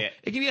therefore,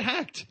 it can get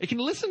hacked. It can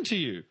listen to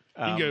you. You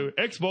can go,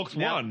 Xbox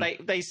One.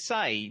 They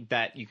say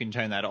that you can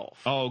turn that off.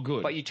 Oh,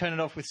 good. But you turn it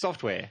off with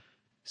software.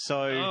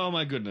 So, oh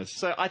my goodness!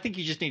 So I think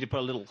you just need to put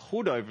a little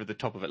hood over the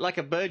top of it, like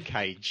a bird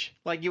cage.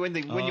 Like when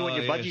you want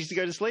your budgies to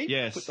go to sleep,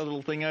 put the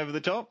little thing over the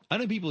top. I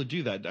know people who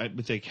do that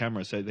with their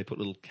cameras. So they put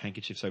little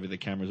handkerchiefs over their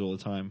cameras all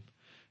the time.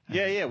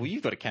 Yeah. Well,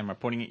 you've got a camera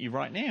pointing at you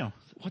right now.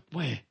 What?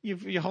 Where?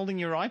 You're holding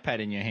your iPad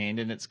in your hand,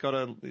 and it's got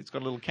a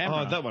little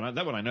camera. Oh, that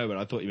one I know, but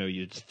I thought maybe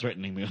you're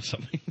threatening me or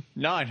something.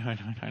 No.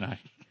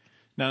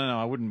 No,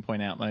 I wouldn't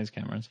point out those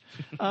cameras.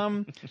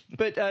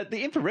 But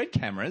the infrared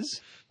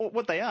cameras,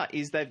 what they are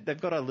is they've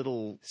got a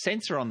little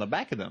sensor on the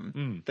back of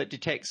them that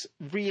detects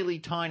really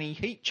tiny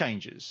heat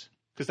changes,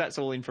 because that's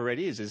all infrared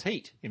is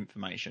heat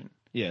information.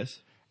 Yes.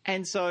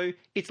 And so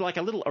it's like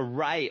a little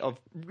array of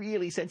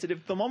really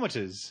sensitive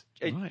thermometers.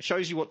 It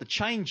shows you what the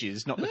change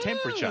is, not the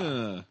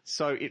temperature.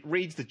 So it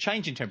reads the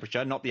change in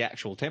temperature, not the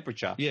actual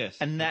temperature. Yes.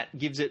 And that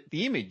gives it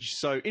the image.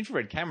 So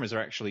infrared cameras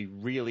are actually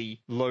really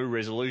low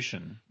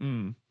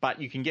resolution.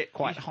 But you can get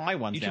quite high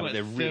ones now, but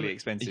they're really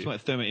expensive. You're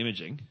talking about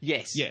thermoimaging?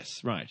 Yes.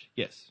 Yes, right,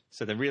 yes.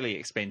 So they're really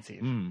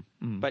expensive.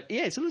 But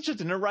yeah, so it's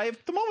just an array of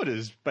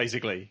thermometers,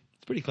 basically.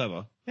 It's pretty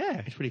clever.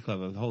 Yeah. It's pretty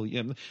clever. The whole,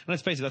 and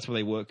let's face it, that's where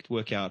they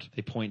work out.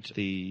 They point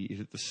is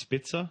it the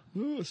Spitzer?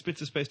 Ooh,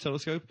 Spitzer Space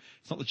Telescope.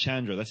 It's not the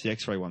Chandra, that's the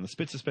X-ray one. The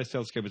Spitzer Space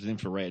Telescope is an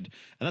infrared.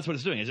 And that's what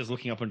it's doing. It's just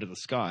looking up into the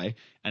sky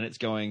and it's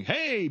going,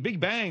 hey, Big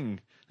Bang.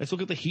 Let's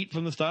look at the heat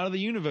from the start of the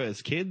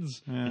universe,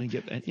 kids. Yeah.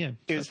 And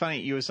It was funny.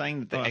 You were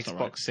saying that the that's Xbox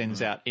not right.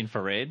 sends out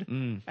infrared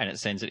and it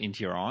sends it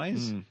into your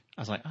eyes.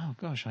 I was like, oh,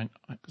 gosh.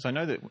 Because I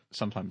know that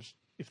sometimes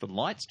if the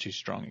light's too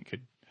strong, it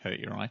could hurt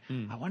your eye.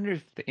 I wonder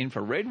if the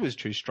infrared was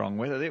too strong,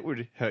 whether that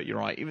would hurt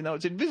your eye, even though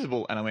it's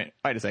invisible. And I went,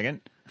 wait a second.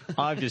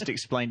 I've just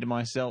explained to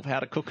myself how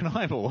to cook an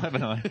eyeball,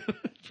 haven't I?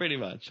 Pretty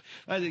much.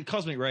 The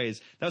cosmic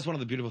rays, that was one of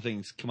the beautiful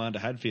things Commander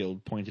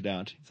Hadfield pointed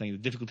out, saying the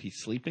difficulty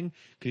sleeping,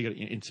 because you got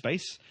in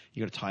space,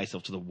 you got to tie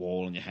yourself to the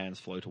wall and your hands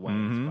float away.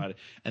 And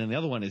then the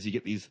other one is you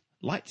get these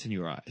lights in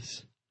your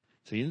eyes.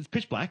 So it's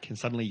pitch black and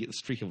suddenly you get the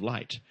streak of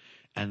light.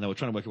 And they were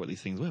trying to work out what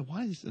these things were.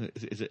 Why is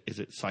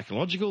it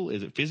psychological?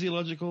 Is it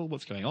physiological?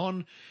 What's going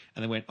on?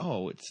 And they went,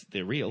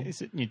 they're real.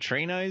 Is it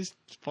neutrinos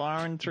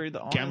firing through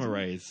the eyes? Gamma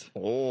rays.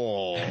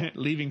 Oh.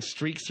 Leaving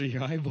streaks through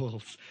your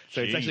eyeballs.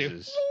 So Jesus.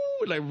 It's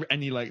actually,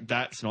 and you're like,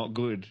 that's not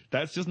good.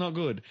 That's just not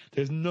good.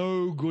 There's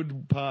no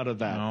good part of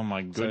that. Oh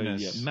my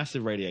goodness. So,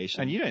 massive radiation.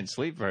 And you don't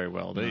sleep very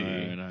well, do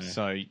you? No.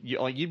 So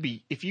you'd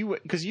be, if you were,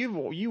 because you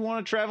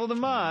want to travel to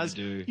Mars, I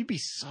do. You'd be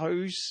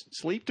so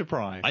sleep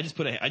deprived. I just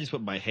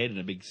put my head in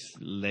a big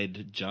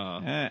lead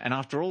jar. Yeah, and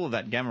after all of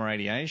that gamma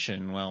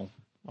radiation, well,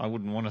 I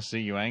wouldn't want to see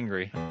you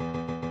angry.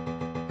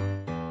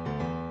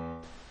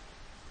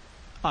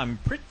 I'm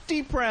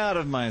pretty proud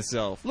of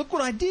myself. Look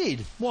what I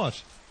did.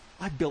 What?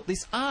 I built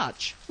this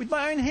arch with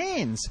my own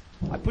hands.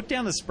 I put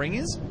down the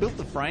springers, built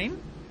the frame,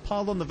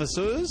 piled on the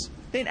faceurs,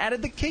 then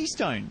added the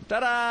keystone.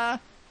 Ta-da!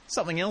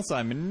 Something else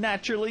I'm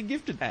naturally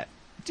gifted at.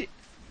 Did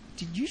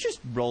you just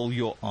roll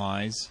your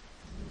eyes?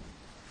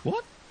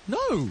 What?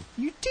 No.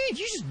 You did.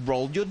 You just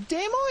rolled your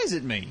damn eyes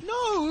at me.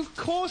 No, of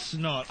course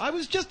not. I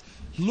was just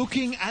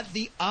looking at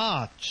the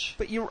arch.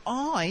 But your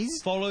eyes...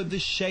 Followed the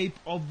shape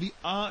of the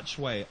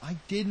archway. I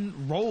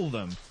didn't roll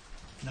them.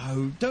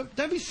 No, don't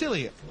be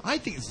silly. I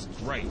think it's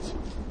great.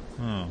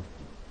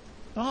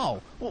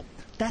 Oh, well,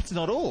 that's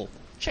not all.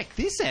 Check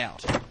this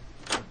out.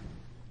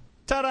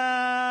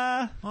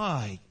 Ta-da!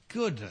 My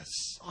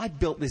goodness. I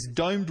built this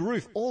domed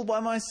roof all by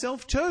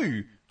myself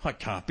too. I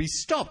can't be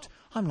stopped.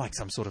 I'm like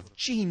some sort of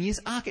genius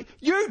architect.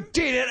 You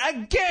did it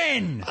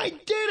again! I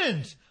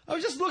didn't. I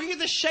was just looking at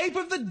the shape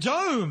of the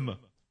dome.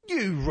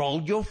 You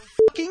rolled your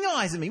fucking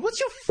eyes at me. What's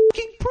your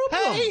fucking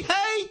problem?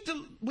 Hey,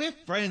 we're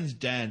friends,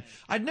 Dan.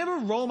 I'd never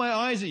roll my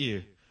eyes at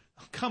you.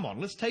 Oh, come on,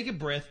 let's take a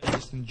breath and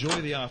just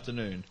enjoy the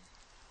afternoon.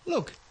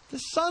 Look, the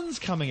sun's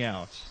coming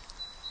out.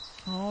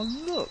 Oh,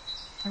 look.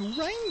 A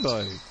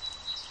rainbow.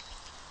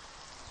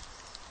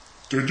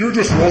 Did you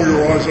just roll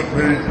your eyes at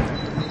me?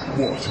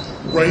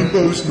 What?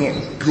 Rainbow's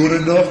not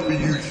good enough for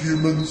you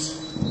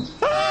humans?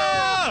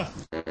 Ah!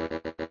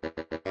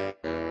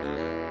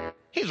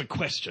 Here's a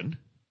question.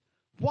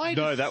 Why?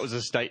 No, that was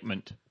a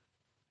statement.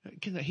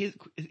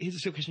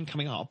 Here's a question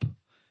coming up.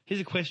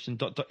 Here's a question. ...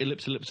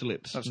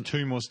 Ellipse. That's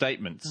two more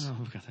statements.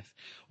 Oh, for God's sakes.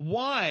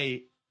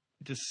 Why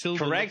does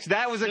silver? Correct. Look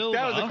That was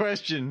a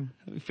question.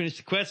 Let me finish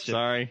the question.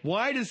 Sorry.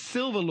 Why does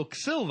silver look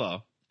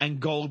silver and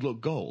gold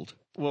look gold?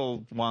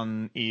 Well,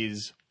 one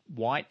is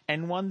white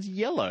and one's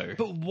yellow.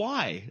 But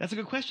why? That's a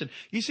good question.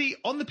 You see,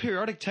 on the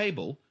periodic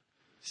table,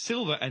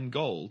 silver and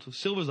gold,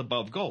 silver's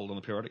above gold on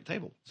the periodic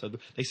table. So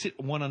they sit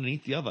one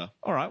underneath the other.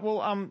 All right. Well,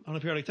 on a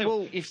periodic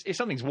table. Well, if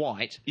something's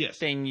white, yes,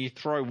 then you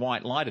throw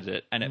white light at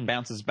it and it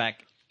bounces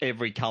back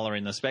every colour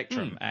in the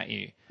spectrum at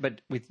you.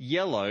 But with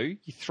yellow,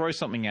 you throw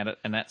something at it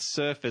and that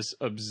surface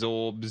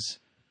absorbs...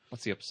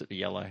 What's the opposite of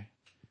yellow?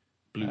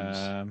 Blues.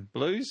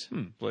 Blues?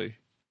 Blue.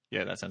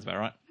 Yeah, that sounds about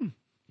right.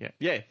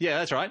 Yeah,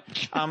 that's right.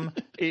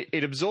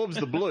 It absorbs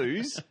the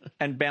blues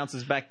and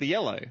bounces back the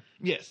yellow.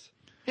 Yes.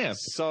 Yeah.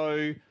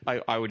 So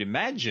I would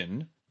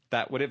imagine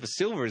that whatever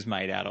silver is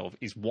made out of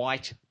is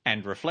white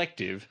and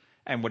reflective,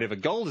 and whatever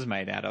gold is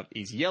made out of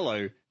is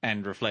yellow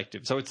and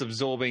reflective. So it's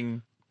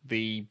absorbing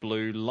the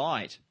blue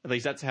light. At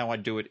least that's how I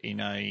do it in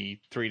a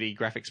 3D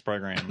graphics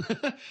program.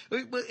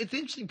 Well, the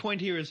interesting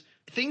point here is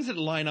things that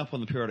line up on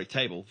the periodic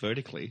table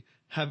vertically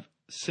have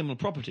similar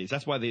properties.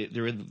 That's why they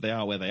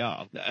are where they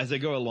are. As they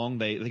go along,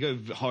 they go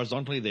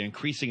horizontally, they're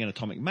increasing in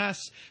atomic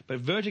mass, but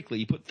vertically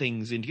you put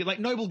things into like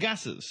noble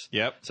gases.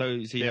 Yep. So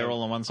they're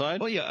all on one side?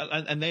 Well, yeah,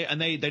 and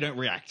they don't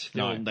react.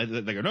 No.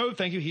 They go, no,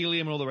 thank you,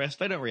 helium and all the rest.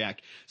 They don't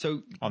react.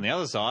 So on the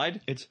other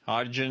side, it's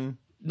hydrogen.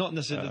 Not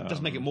necessarily. It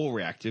doesn't make it more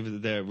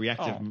reactive. The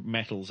reactive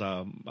metals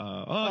are.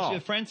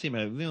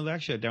 Francium. They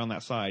actually are down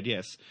that side.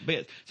 Yes,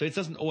 but so it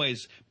doesn't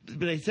always.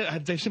 But they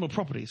have similar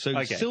properties. So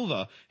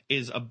silver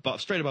is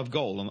straight above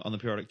gold on the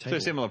periodic table.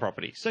 So similar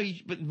properties. So,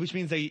 which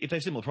means if they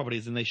have similar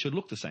properties, then they should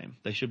look the same.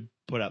 They should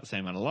put out the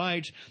same amount of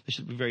light. They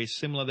should be very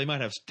similar. They might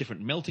have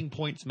different melting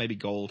points. Maybe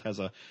gold has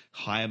a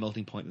higher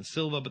melting point than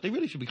silver, but they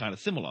really should be kind of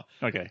similar.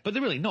 Okay, but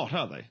they're really not,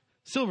 are they?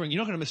 Silver, you're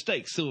not going to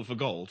mistake silver for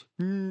gold.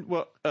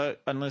 Well,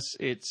 unless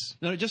it's...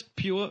 No, just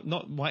pure,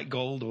 not white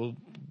gold or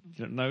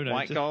No.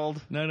 White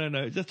gold?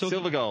 No. Just talking.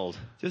 Silver gold.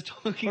 Just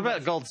talking. What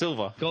about gold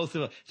silver? gold,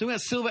 silver? Talking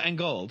about silver and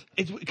gold.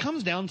 It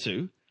comes down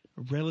to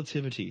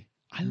relativity.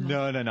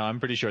 No. I'm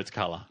pretty sure it's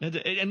colour.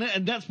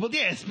 And that's, well,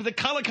 yes, but the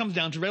color comes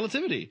down to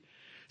relativity.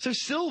 So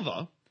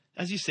silver,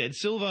 as you said,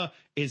 silver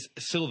is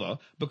silver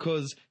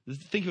because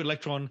think of an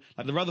electron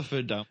like the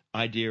Rutherford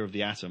idea of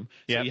the atom.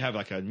 So Yep. you have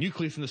like a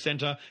nucleus in the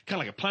center, kind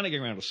of like a planet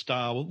going around a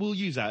star. We'll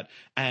use that.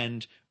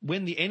 And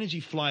when the energy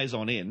flies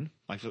on in,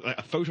 like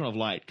a photon of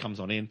light comes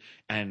on in,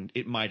 and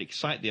it might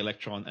excite the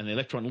electron, and the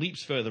electron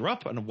leaps further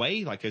up and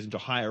away, like goes into a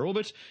higher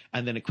orbit,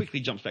 and then it quickly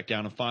jumps back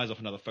down and fires off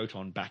another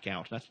photon back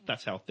out.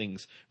 That's how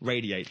things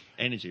radiate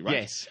energy, right?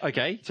 Yes.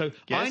 Okay. So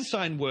Yes.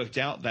 Einstein worked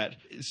out that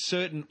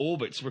certain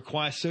orbits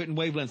require certain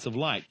wavelengths of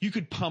light. You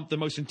could pump the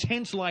most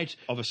intense light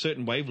of a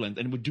certain wavelength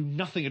and it would do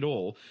nothing at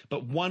all,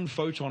 but one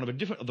photon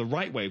of the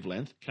right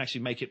wavelength can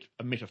actually make it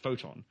emit a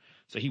photon.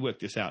 So he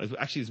worked this out. It was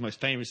actually the most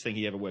famous thing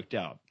he ever worked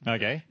out.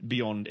 Okay.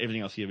 Beyond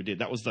everything else he ever did.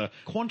 That was the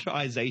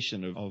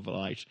quantization of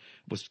light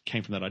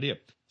came from that idea.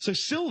 So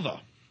silver,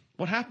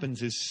 what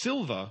happens is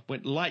silver,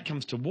 when light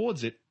comes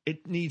towards it,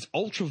 it needs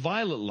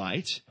ultraviolet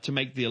light to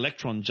make the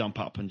electron jump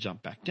up and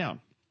jump back down.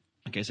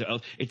 Okay, so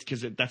it's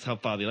because that's how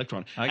far the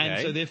electron. Okay.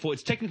 And so therefore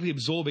it's technically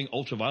absorbing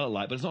ultraviolet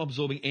light, but it's not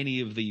absorbing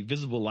any of the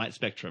visible light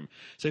spectrum.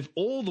 So if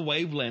all the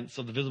wavelengths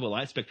of the visible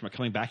light spectrum are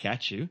coming back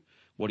at you,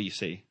 what do you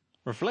see?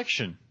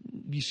 Reflection.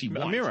 You see A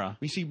white. mirror.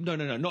 We see no. I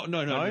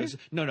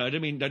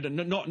don't mean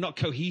not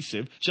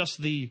cohesive.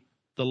 Just the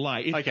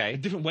light. Okay.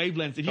 Different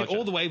wavelengths. If you have Gotcha.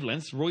 all the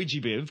wavelengths, Roy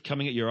G. Biv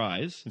coming at your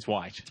eyes, It's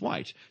white. it's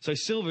white. So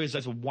silver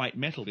that's a white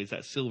metal. It's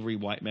that silvery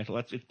white metal.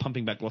 It's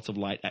pumping back lots of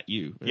light at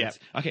you. Yeah.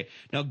 Okay.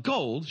 Now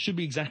gold should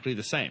be exactly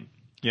the same.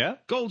 Yeah.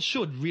 Gold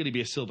should really be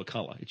a silver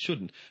color. It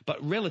shouldn't.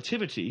 But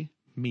relativity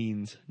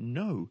means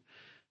no.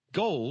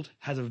 Gold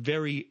has a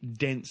very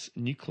dense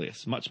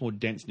nucleus, much more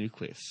dense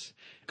nucleus.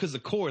 Because the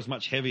core is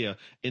much heavier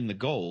in the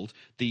gold,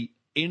 the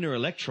inner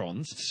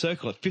electrons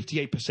circle at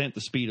 58%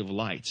 the speed of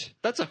light.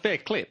 That's a fair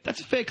clip.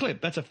 That's a fair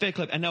clip.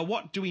 And now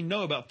what do we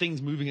know about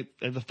things moving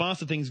at the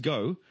faster things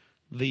go,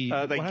 They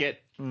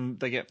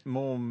get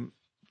more.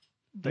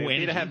 They more appear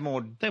to energy. have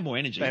more. They have more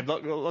energy. They have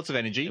lots of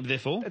energy.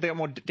 Therefore? they got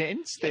more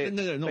dense. No, not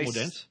They more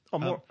dense.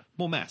 Oh,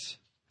 More mass.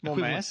 More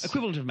mass?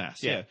 Equivalent of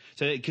mass, Yeah. yeah.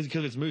 So because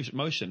it's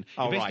motion,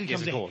 Oh, it basically right, yes,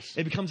 becomes of course.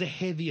 it becomes a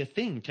heavier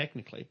thing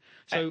technically.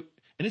 So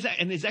and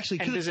it's actually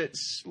And does it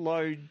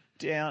slow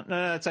down?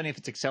 No, it's only if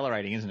it's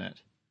accelerating, isn't it?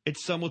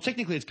 it's well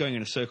technically it's going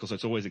in a circle, so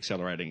it's always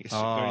accelerating. It's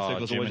going in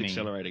circles, always Jiminy.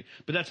 accelerating.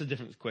 But that's a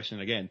different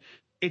question again.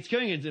 It's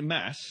going into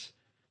mass,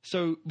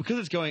 so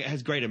because it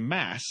has greater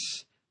mass,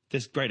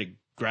 there's greater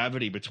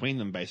gravity between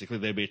them, basically.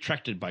 They'll be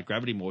attracted by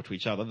gravity more to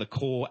each other, the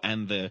core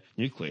and the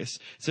nucleus.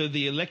 So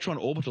the electron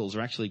orbitals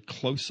are actually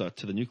closer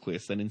to the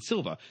nucleus than in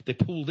silver. They're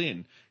pulled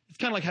in. It's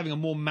kind of like having a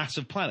more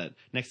massive planet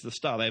next to the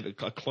star. They have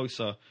a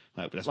closer...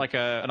 It's like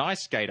an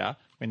ice skater.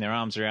 When their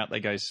arms are out, they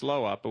go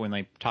slower, but when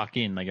they tuck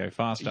in, they go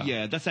faster.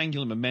 Yeah, that's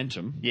angular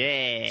momentum.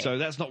 Yeah. So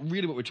that's not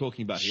really what we're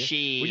talking about here.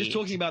 Shit. We're just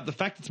talking about the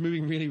fact it's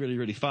moving really, really,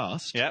 really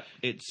fast. Yep.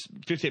 It's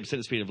 58%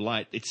 the speed of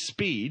light. Its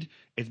speed,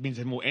 it means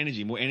they have more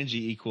energy. More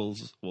energy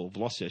equals, well,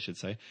 velocity, I should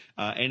say.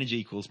 Energy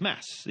equals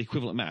mass, the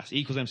equivalent mass. E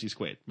equals mc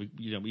squared.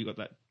 We got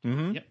that.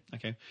 Mm-hmm. Yep.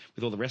 Okay.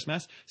 With all the rest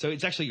mass. So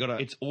it's actually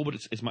got its orbit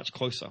is much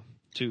closer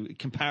to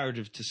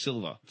comparative to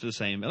silver for the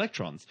same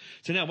electrons.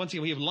 So now, once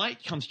again, we have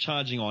light comes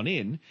charging on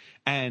in,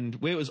 and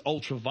where it was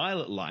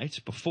ultraviolet light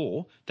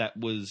before, that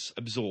was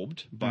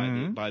absorbed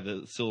by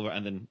the silver,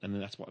 and then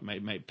that's what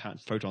made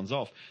photons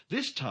off.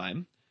 This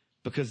time,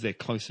 because they're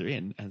closer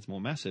in and it's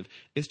more massive,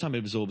 this time it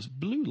absorbs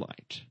blue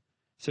light.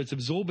 So it's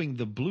absorbing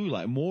the blue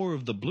light, more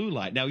of the blue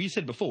light. Now, you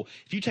said before,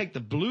 if you take the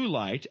blue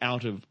light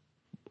out of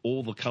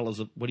all the colors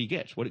of what do you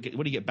get? What do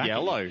you get back?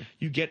 Yellow.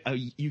 You get a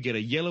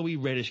yellowy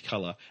reddish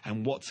color.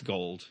 And what's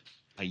gold?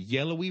 A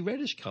yellowy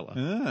reddish color.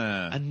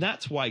 And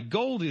that's why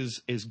gold is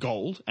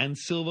gold and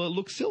silver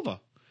looks silver.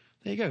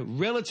 There you go.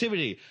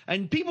 Relativity.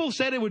 And people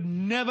said it would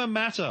never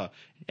matter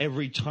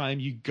every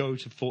time you go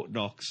to Fort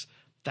Knox.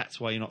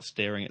 That's why you're not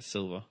staring at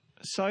silver.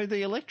 So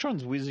the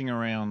electrons whizzing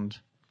around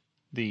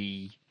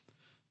the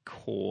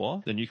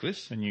core, The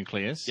nucleus? the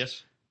nucleus.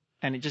 Yes.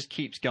 And it just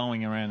keeps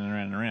going around and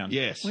around and around.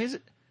 Yes. Where's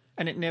it?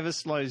 And it never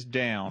slows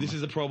down. This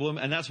is a problem,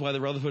 and that's why the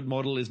Rutherford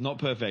model is not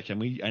perfect,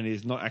 and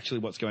is not actually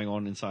what's going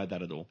on inside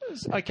that at all.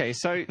 Okay,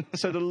 so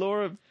the law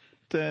of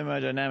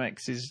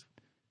thermodynamics is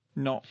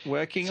not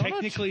working on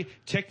it?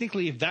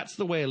 Technically, if that's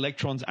the way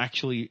electrons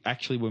actually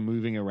were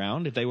moving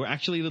around, if they were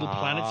actually little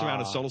planets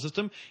around a solar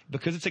system,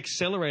 because it's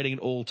accelerating at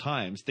all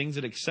times, things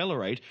that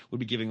accelerate would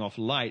be giving off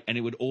light, and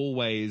it would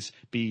always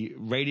be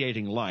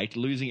radiating light,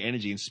 losing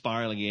energy and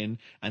spiraling in,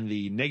 and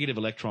the negative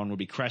electron would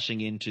be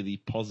crashing into the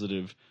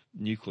positive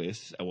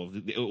nucleus, or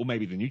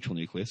maybe the neutral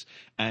nucleus,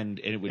 and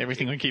it would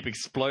Everything would keep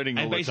exploding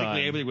all and the basically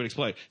time. everything would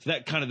explode. So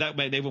that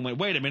made everyone went,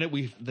 wait a minute,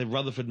 the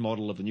Rutherford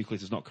model of the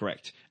nucleus is not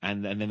correct,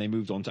 and then they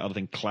moved on to other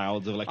things,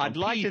 clouds of electrons. I'd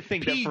like to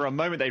think that for a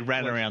moment they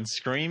ran around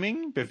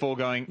screaming before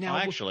going, Now,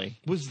 actually.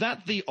 was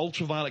that the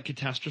ultraviolet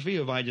catastrophe,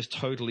 or have I just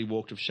totally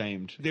walked of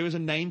shamed? There was a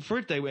name for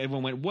it.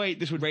 Everyone went, wait,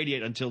 this would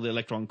radiate until the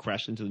electron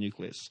crashed into the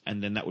nucleus,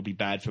 and then that would be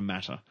bad for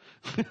matter.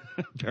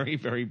 Very,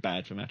 very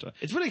bad for matter.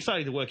 It's really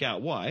exciting to work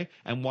out why,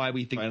 and why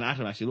we think an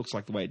atom actually looks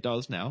like the way it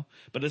does now.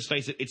 But let's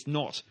face it, it's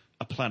not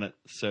a planet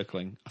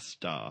circling a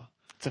star.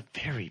 It's a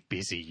very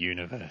busy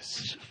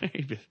universe.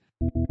 Very bit.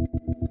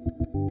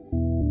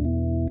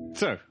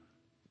 So,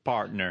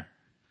 partner,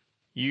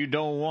 you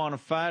don't want to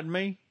fight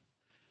me?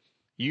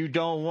 You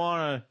don't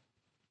want to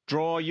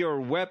draw your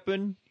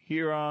weapon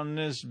here on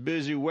this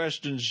busy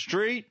western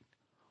street?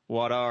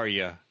 What are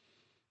you?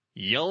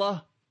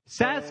 Yella?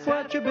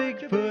 Sasquatch or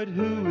Bigfoot,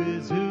 who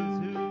is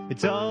who?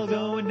 It's all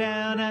going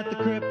down at the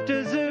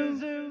Crypto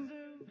Zoo.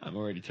 I'm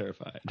already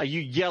terrified. Are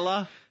you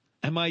Yella?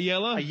 Am I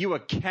yellow? Are you a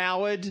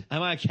coward?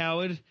 Am I a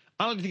coward?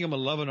 I don't think I'm a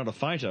lover, not a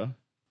fighter.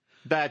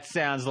 That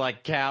sounds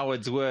like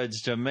coward's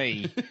words to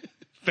me.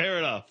 Fair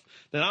enough.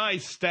 Then I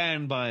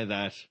stand by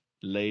that,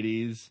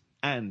 ladies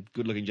and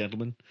good-looking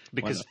gentlemen.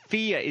 Because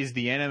fear is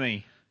the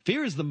enemy.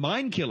 Fear is the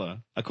mind killer,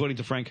 according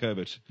to Frank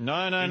Herbert. No.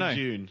 In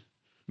June.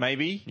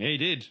 Maybe. Yeah, he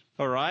did.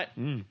 All right.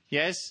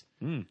 Yes.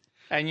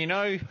 And you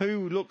know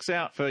who looks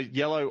out for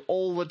yellow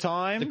all the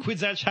time? The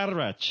Kwisatz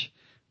Haderach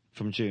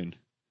from June.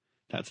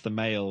 That's the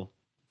male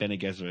Bene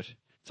Gesserit.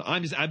 So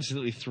I'm just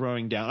absolutely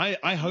throwing down.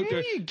 I hope Where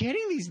are you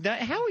getting these?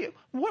 How?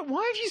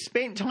 Why have you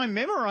spent time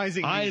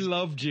memorizing I these?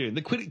 love June.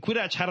 The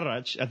Kwisatz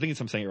Haderach, I think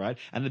I'm saying it right,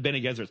 and the Bene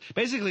Gesserits.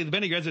 Basically, the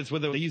Bene Gesserits, where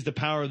they use the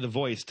power of the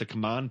voice to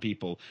command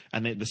people,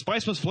 and the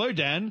spice must flow,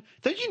 Dan.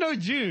 Don't you know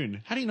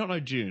June? How do you not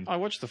know June? I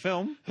watched the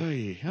film.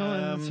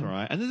 That's all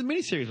right. And the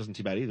miniseries wasn't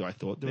too bad either, I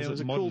thought. There was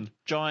a a modern... cool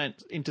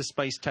giant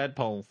interspace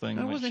tadpole thing.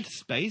 No, it wasn't into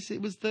space.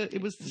 It was the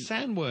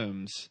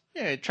sandworms.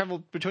 Yeah, it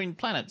travelled between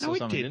planets No, or it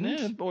something, didn't.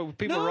 it? Or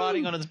people No.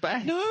 riding on its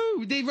back.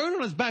 No, they rode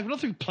on its back, but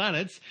not through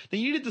planets. They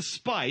needed the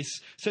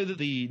spice so that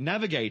the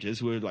navigators,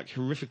 who were like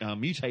horrific,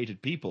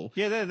 mutated people,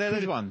 Yeah, they're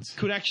those ones.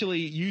 could actually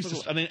use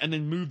this and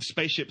then move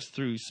spaceships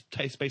through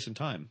space and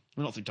time.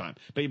 Well, not through time,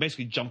 but you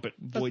basically jump at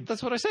void.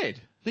 That's what I said.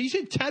 You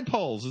said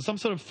tadpoles or some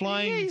sort of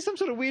flying. Yeah, he's some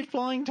sort of weird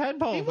flying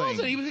tadpole He thing.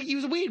 wasn't. He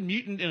was a weird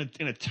mutant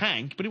in a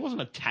tank, but he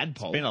wasn't a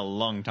tadpole. Been a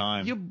long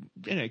time.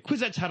 Anyway,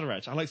 Kwisatz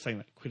Haderach. I like saying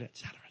that.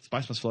 Kwisatz Haderach.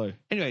 Spice must flow.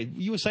 Anyway,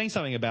 you were saying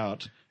something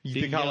about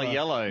The colour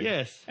yellow.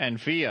 Yes. And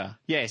fear.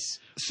 Yes.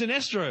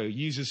 Sinestro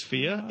uses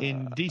fear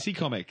in DC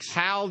Comics.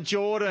 Hal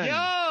Jordan.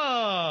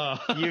 Yeah!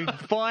 You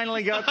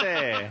finally got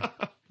there.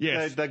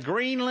 Yes. The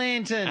Green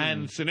Lantern.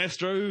 And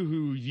Sinestro,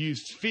 who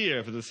used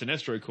fear for the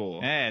Sinestro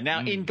Corps. Yeah. Now,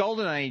 in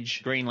Golden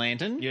Age Green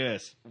Lantern,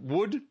 Yes.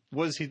 wood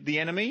was the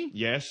enemy.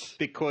 Yes.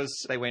 Because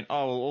they went,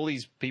 oh, well, all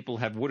these people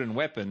have wooden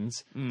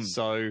weapons,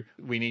 so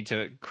we need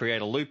to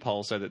create a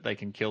loophole so that they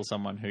can kill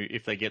someone who,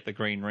 if they get the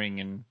green ring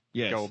and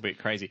Yes. go a bit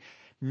crazy.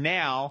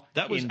 Now,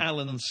 That was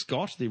Alan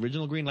Scott, the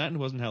original Green Lantern,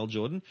 wasn't Hal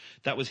Jordan.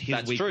 That was his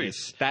that's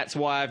weakness. true. That's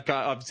why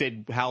I've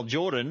said Hal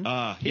Jordan.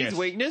 His yes.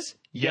 weakness,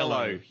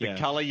 yellow. Yeah. The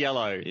color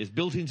yellow. Is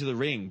built into the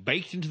ring,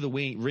 baked into the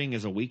ring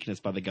as a weakness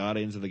by the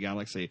Guardians of the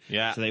Galaxy.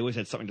 Yeah. So they always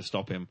had something to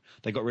stop him.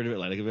 They got rid of it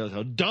later. They realized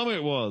how dumb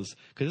it was.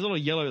 Because there's a lot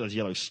of yellow. There's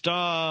yellow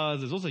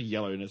stars. There's also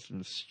yellowness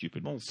and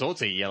stupid. All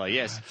sorts of yellow,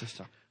 yes. Just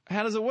stuff.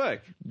 How does it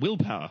work?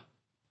 Willpower.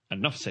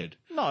 Enough said.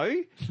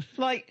 No.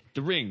 Like,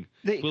 The ring.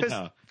 The-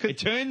 Willpower. 'cause-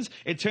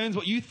 It turns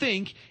what you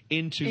think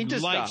into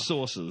light stuff.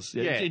 sources.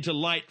 Yeah. Into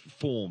light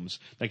forms.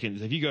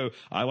 If you go,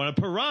 I want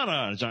a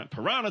piranha, and a giant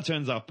piranha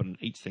turns up and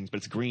eats things, but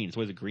it's green. It's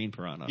always a green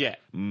piranha. yeah.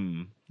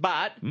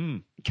 But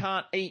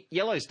can't eat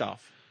yellow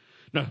stuff.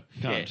 No,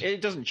 Yeah, can't. it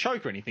doesn't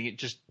choke or anything.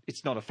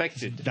 It's not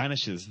affected.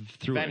 Vanishes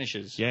through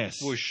Vanishes. it. Yes.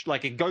 Whoosh,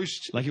 like a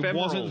ghost. Like it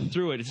ephemeral. wasn't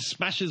through it. It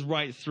smashes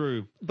right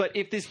through. But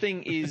if this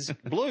thing is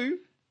blue,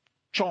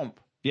 chomp.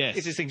 Yes.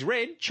 If this thing's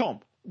red, chomp.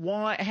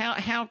 Why?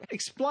 How?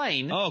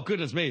 Explain. Oh,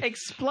 goodness me.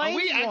 Explain Are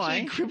we why-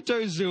 actually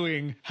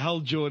crypto-zooing Hal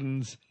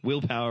Jordan's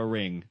willpower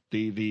ring?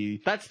 The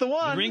That's the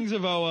one. Rings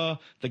of Oa,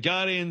 the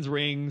Guardians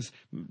rings.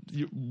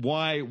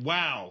 Why?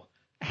 Wow.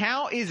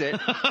 How is it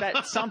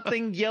that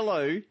something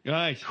yellow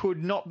Right.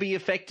 could not be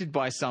affected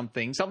by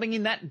something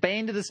in that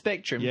band of the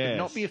spectrum Yes. could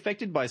not be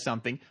affected by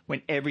something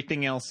when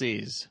everything else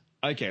is?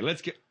 Okay,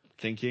 let's get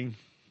thinking.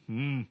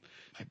 My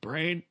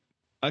brain.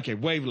 Okay,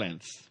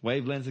 wavelengths.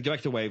 Wavelengths. Go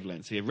back to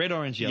wavelengths. So you have red,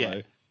 orange, yellow,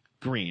 Yeah.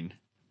 green,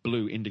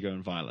 blue, indigo,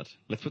 and violet.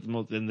 Let's put them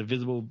all in the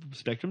visible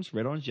spectrums.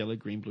 Red, orange, yellow,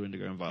 green, blue,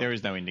 indigo, and violet. There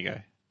is no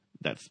indigo.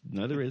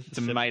 There is. It's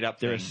a made-up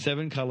There are thing.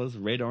 7 colours: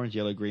 red, orange,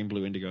 yellow, green,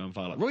 blue, indigo, and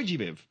violet. Roy G.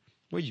 Biv.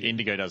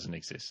 Indigo doesn't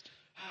exist.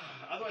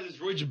 Otherwise, it's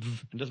Roy G.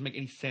 Biv. It doesn't make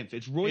any sense.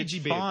 It's Roy It's G.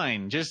 Biv.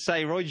 fine. Just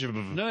say Roy G.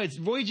 Biv. No, it's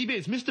Roy G. Biv.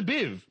 It's Mr.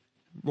 Biv.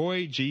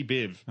 Roy G.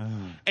 Biv.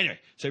 Anyway,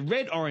 so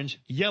red, orange,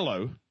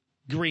 yellow,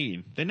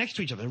 green. They're next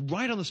to each other. They're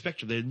right on the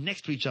spectrum. They're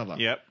next to each other.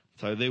 Yep.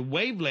 So their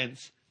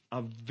wavelengths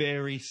are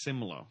very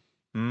similar.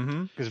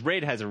 Because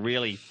red has a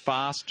really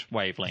fast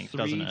wavelength,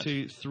 doesn't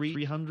it?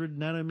 300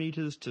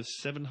 nanometers to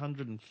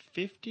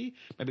 750.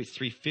 Maybe it's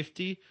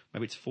 350.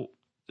 Maybe it's 4.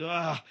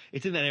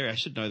 It's in that area. I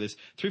should know this.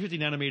 350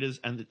 nanometers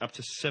and up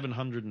to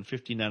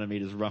 750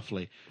 nanometers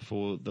roughly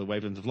for the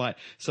wavelengths of light.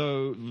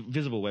 So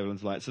visible wavelengths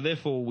of light. So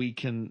therefore we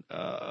can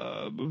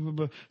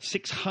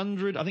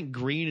 600. I think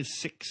green is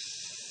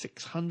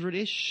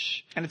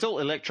 600-ish. And it's all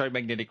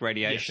electromagnetic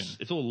radiation. Yes,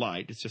 it's all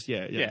light. It's just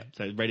yeah.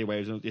 So radio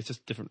waves. It's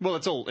just different. Well,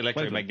 it's all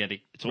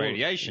electromagnetic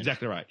radiation.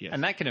 Exactly right. Yes.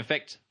 And that can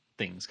affect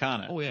things,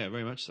 can't it? Oh yeah,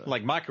 very much so.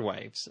 Like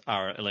microwaves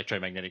are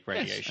electromagnetic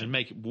radiation. Yes, and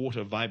make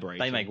water vibrate.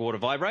 They make water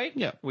vibrate.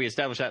 Yeah. We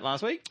established that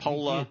last week.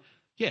 Polar.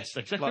 Yes,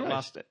 exactly right.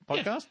 Last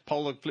podcast. Yeah.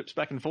 Polar flips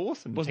back and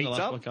forth and Wasn't heats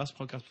the up. last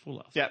podcast before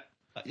last. Yeah.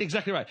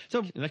 Exactly right.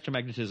 So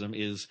electromagnetism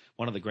is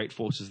one of the great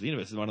forces of the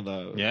universe. It's one of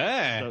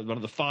the one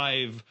of the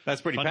five.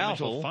 That's pretty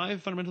powerful.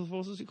 5 fundamental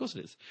forces. Of course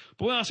it is.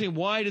 But we're asking,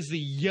 why does the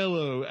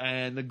yellow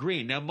and the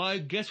green? Now, my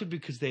guess would be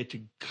because they're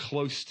too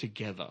close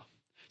together.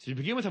 So to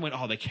begin with, I went,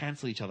 they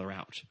cancel each other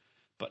out.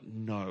 But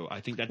no,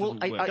 I think that doesn't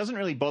work. It doesn't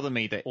really bother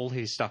me that all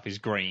his stuff is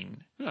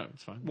green. No,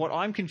 it's fine. What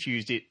I'm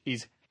confused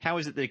is how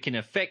is it that it can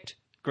affect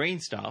green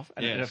stuff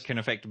and it can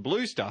affect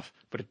blue stuff,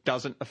 but it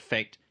doesn't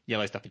affect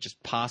yellow stuff. It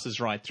just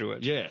passes right through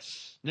it.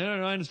 Yes. No,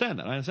 I understand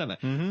that.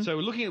 Mm-hmm. So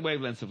we're looking at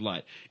wavelengths of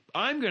light.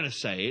 I'm going to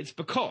say it's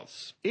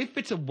because if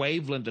it's a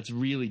wavelength that's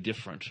really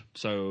different,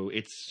 so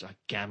it's a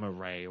gamma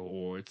ray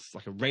or it's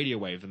like a radio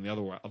wave in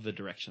the other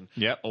direction,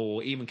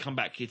 or even come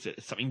back, it's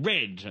something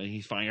red, and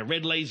he's firing a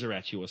red laser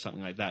at you or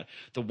something like that.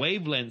 The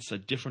wavelengths are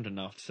different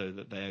enough so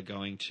that they are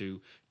going to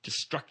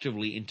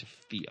destructively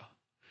interfere.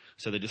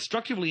 So they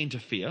destructively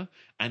interfere,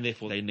 and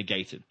therefore they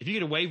negate it. If you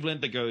get a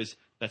wavelength that goes,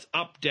 that's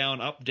up, down,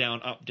 up,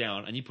 down, up,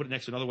 down, and you put it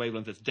next to another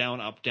wavelength that's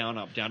down, up, down,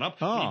 up, down,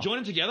 up, and you join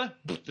them together,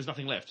 there's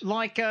nothing left.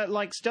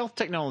 Like stealth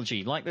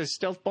technology, like those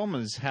stealth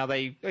bombers, how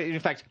they, in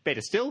fact, better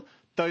still,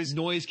 those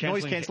noise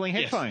cancelling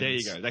headphones. Yes, there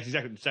you go.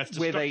 That's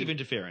destructive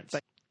interference.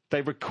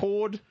 They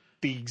record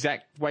the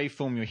exact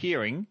waveform you're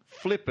hearing,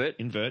 flip it,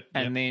 invert,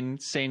 and then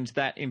send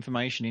that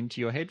information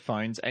into your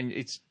headphones, and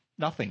it's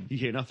nothing. You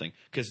hear nothing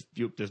because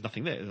there's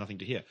nothing there. There's nothing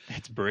to hear.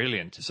 It's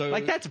brilliant. So,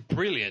 that's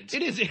brilliant.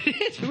 It is.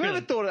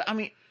 Whoever thought of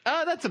it?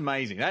 That's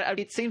amazing.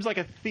 It seems like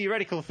a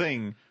theoretical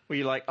thing where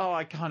you're like,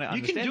 I kind of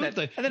understand can do that. it,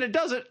 though. And then it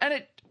does it, and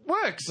it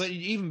works. But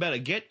even better,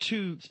 get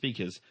 2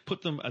 speakers,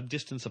 put them a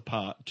distance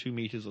apart, 2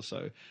 meters or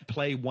so,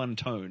 play one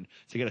tone.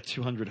 So you get a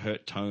 200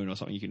 hertz tone or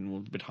something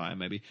a bit higher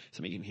maybe,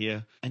 something you can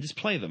hear, and just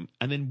play them.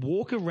 And then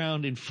walk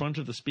around in front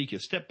of the speaker,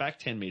 step back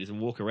 10 meters and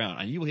walk around,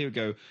 and you will hear it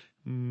go,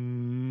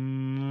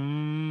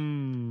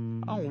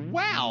 oh,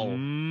 wow.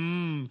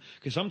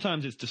 Because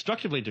sometimes it's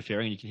destructively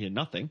interfering and you can hear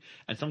nothing,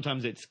 and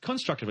sometimes it's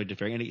constructively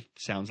interfering and it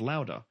sounds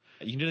louder.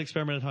 You can do an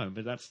experiment at home,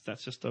 but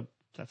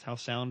that's how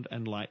sound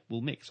and light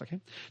will mix, okay?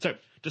 So,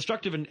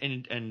 destructive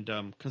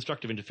and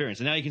constructive interference.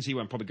 And now you can see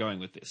where I'm probably going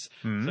with this.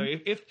 Mm-hmm. So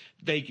if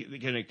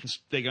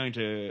they're going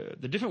to,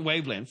 the different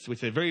wavelengths, with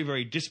their very,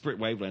 very disparate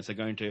wavelengths, are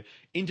going to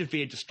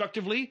interfere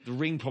destructively. The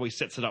ring probably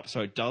sets it up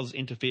so it does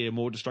interfere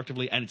more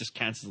destructively, and it just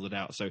cancels it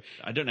out. So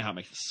I don't know how it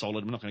makes it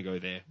solid. I'm not going to go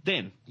there.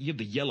 Then you have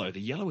the yellow.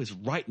 The yellow is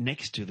right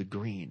next to the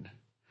green.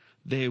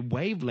 Their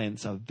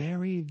wavelengths are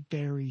very,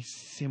 very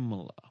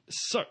similar.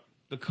 So,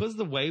 because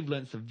the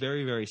wavelengths are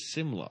very, very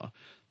similar,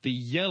 the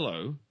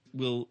yellow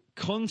will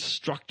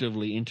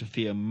constructively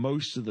interfere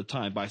most of the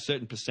time by a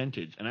certain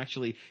percentage and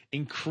actually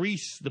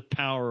increase the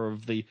power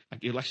of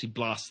it'll actually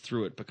blast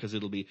through it because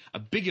it'll be a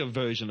bigger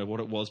version of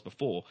what it was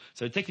before.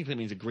 So technically it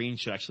means a green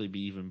should actually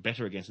be even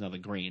better against another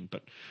green,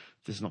 but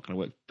this is not going to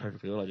work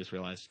perfectly well, I just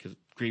realized, because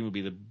green would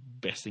be the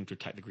best thing to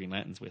attack the Green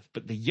Lanterns with.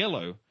 But the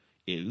yellow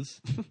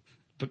is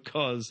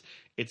because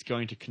it's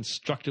going to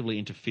constructively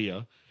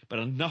interfere, but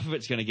enough of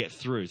it's going to get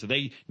through. So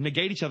they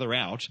negate each other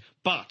out,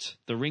 but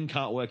the ring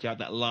can't work out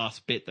that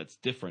last bit that's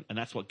different, and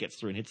that's what gets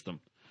through and hits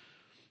them.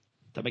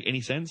 Does that make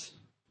any sense?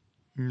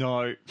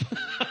 No.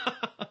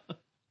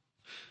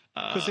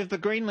 Because if the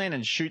Green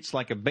Lantern shoots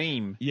like a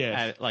beam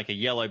at like a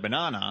yellow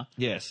banana,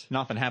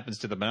 nothing happens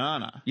to the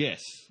banana.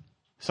 Yes.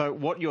 So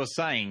what you're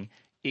saying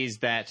is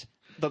that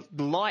the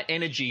light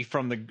energy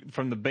from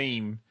the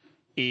beam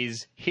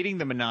is hitting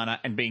the banana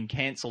and being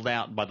cancelled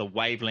out by the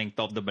wavelength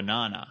of the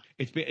banana.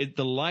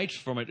 The light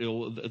from it,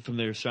 from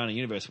the surrounding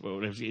universe,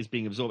 is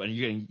being absorbed, and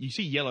you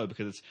see yellow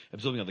because it's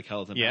absorbing other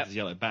colours and bounces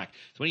yellow back.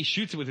 So when he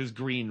shoots it with his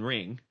green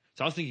ring,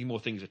 so I was thinking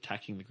more things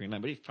attacking the Green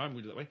Lantern, but he's trying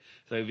to do it that way.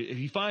 So if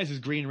he fires his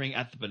green ring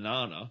at the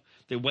banana,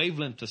 their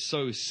wavelengths are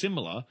so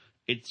similar,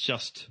 it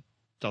just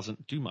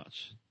doesn't do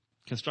much.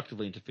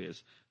 Constructively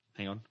interferes.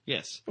 Hang on.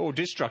 Yes. Or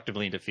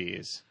destructively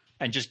interferes.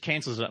 And just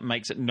cancels it,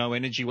 makes it no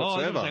energy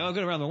whatsoever. I got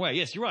around the way.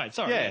 Yes, you're right.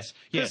 Sorry. Yes.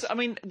 Yes. I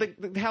mean, the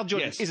Hal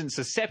Jordan isn't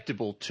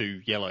susceptible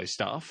to yellow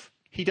stuff.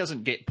 he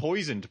doesn't get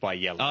poisoned by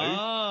yellow.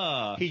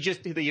 Ah. He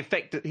just, the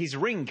effect that his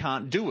ring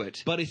can't do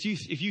it. But if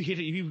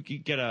you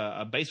get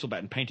a baseball bat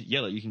and paint it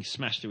yellow, you can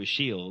smash through his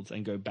shields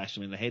and go bash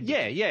them in the head.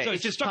 Yeah, yeah. So it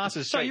it's just destructive.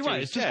 passes So straight you're through right.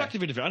 his- It's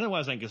destructive interference. I don't know why I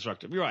was saying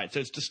destructive. You're right. So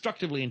it's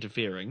destructively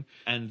interfering,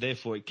 and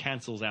therefore it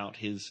cancels out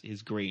his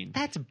green.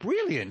 That's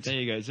brilliant. There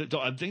you go. So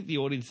I think the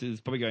audience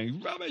is probably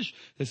going, rubbish.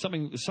 There's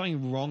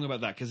something wrong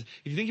about that. Because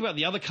if you think about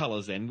the other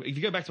colours then, if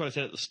you go back to what I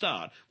said at the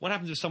start, what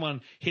happens if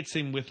someone hits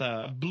him with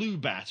a blue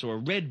bat or a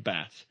red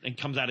bat and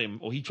comes at him,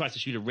 or he tries to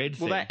shoot a red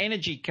thing? Well, that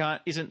energy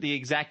isn't the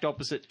exact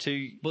opposite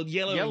to Well,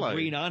 yellow and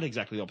green aren't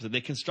exactly the opposite.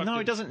 They're constructive. No,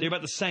 it doesn't- They're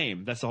about the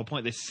same. That's the whole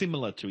point. They're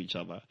similar to each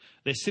other.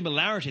 Their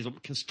similarities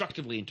what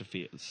constructively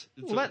interferes.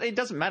 Well, it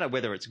doesn't matter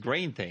whether it's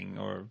green thing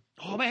or...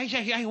 Oh,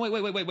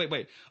 wait,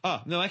 wait.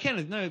 Oh, no, I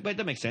can't. No, wait,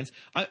 that makes sense.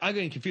 I'm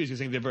getting confused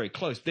because they're very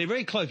close. They're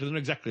very close, but they're not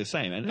exactly the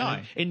same. And, No.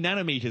 and in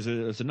nanometers,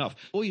 it's enough.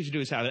 All you have to do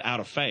is have it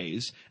out of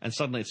phase, and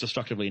suddenly it's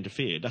destructively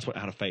interfered. That's what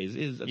out of phase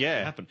is. That's Yeah.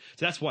 what happened.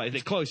 So that's why if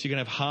they're close, you're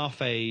going to have half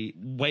a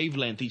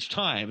wavelength each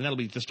time, and that'll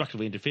be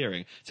destructively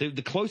interfering. So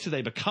the closer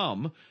they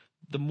become,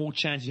 the more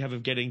chance you have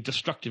of getting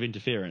destructive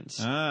interference.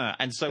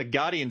 And so the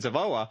Guardians of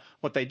Oa,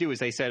 what they do is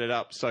they set it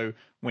up so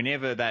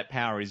whenever that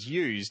power is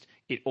used,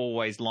 it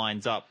always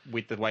lines up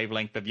with the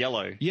wavelength of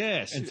yellow.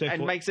 Yes.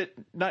 And makes it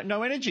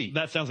no energy.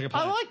 That sounds like a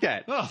plan. I like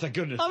that. Oh, thank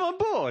goodness. I'm on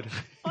board.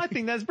 I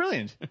think that's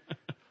brilliant.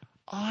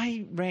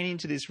 I ran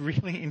into this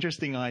really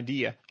interesting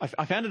idea.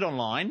 I found it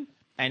online,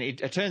 and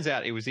it turns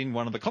out it was in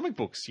one of the comic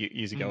books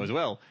years ago as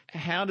well.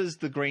 How does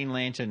the Green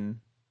Lantern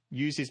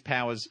use his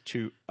powers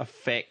to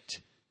affect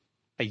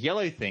a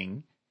yellow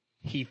thing?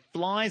 He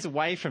flies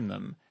away from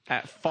them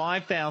at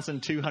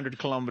 5,200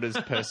 kilometers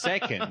per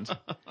second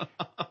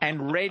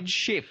and red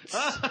shifts.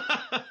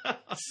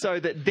 So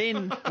that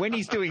then, when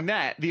he's doing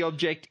that, the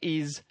object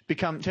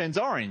turns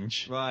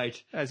orange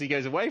Right. as he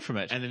goes away from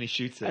it. And then he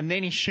shoots it. And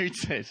then he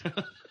shoots it.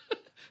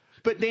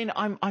 But then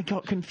I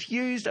got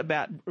confused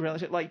about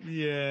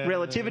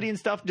relativity and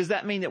stuff. Does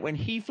that mean that when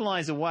he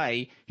flies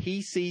away,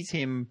 he sees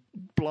him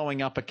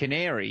blowing up a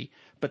canary,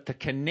 but the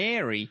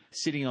canary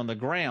sitting on the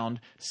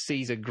ground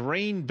sees a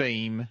green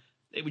beam?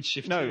 It would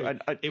shift. No,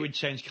 it would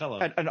change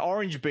color. An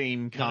orange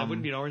beam No, come. it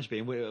wouldn't be an orange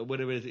beam.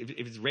 Whatever it is,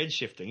 if it's red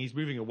shifting, he's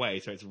moving away,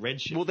 so it's red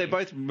shifting. Well, they're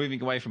both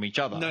moving away from each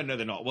other. No,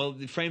 they're not. Well,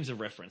 the frames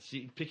of reference.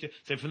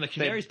 So from the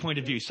canary's point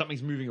of view,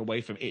 something's moving away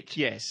from it.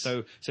 Yes.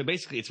 So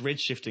basically, it's red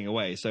shifting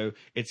away. So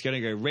it's going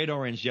to go red,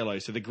 orange, yellow.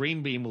 So the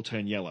green beam will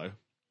turn yellow.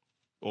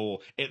 Or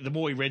the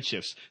more he red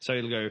shifts, so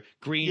it'll go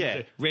green,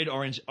 red,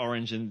 orange,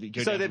 and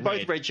go So down they're to both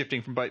red. red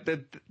shifting from both.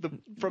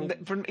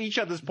 From each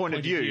other's point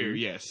of view,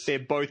 yes. they're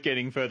both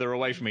getting further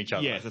away from each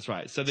other. Yes, that's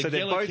right. So they're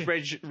yellow both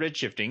red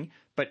shifting,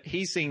 but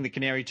he's seeing the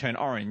canary turn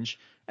orange,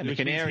 and the which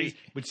means canary he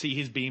would see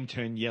his beam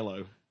turn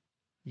yellow.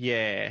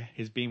 Yeah.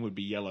 His beam would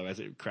be yellow as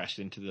it crashed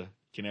into the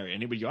canary,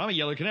 and it would go, "I'm a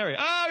yellow canary.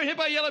 Oh, I'm hit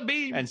by a yellow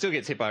beam," And still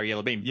gets hit by a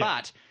yellow beam. Yeah.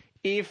 But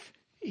if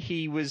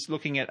he was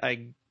looking at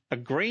a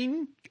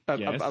green,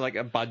 Yes. like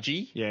a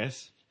budgie,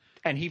 Yes.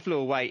 and he flew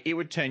away, it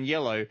would turn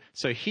yellow,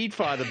 so he'd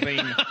fire the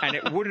beam, and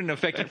it wouldn't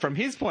affect it from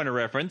his point of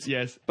reference.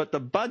 Yes. But the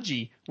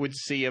budgie would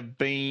see a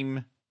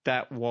beam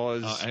that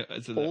was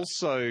so that-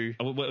 also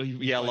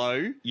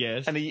yellow.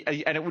 Yes. And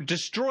it would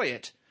destroy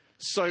it.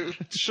 So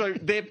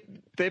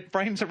their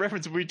frames of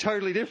reference would be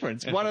totally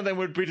different. One of them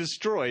would be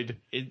destroyed.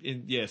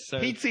 Yes. So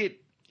He'd see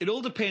it. it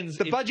all depends.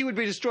 The budgie would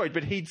be destroyed,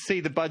 but he'd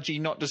see the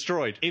budgie not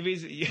destroyed. If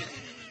he's,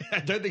 I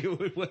don't think it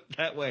would work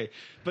that way.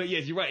 But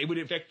yes, you're right. It would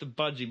affect the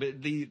budgie.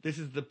 But this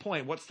is the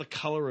point. What's the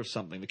color of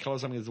something? The color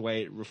of something is the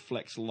way it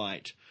reflects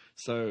light.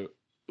 So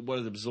what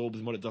it absorbs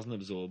and what it doesn't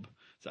absorb.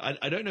 So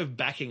I don't know if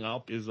backing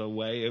up is a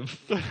way of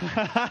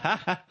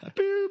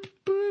boop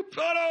boop.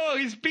 Oh no,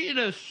 he's beating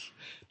us.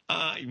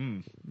 I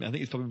think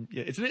it's probably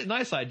it's a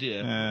nice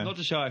idea. Not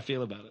to show how I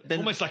feel about it.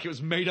 Almost like it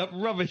was made up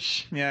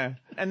rubbish. Yeah.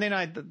 And then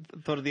I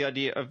thought of the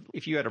idea of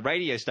if you had a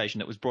radio station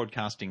that was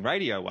broadcasting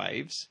radio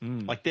waves,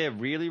 like they're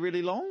really,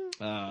 really long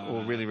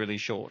or really, really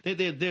short.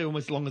 They're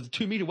almost long as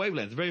 2 meter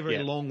wavelengths. Very, very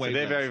long wavelengths. So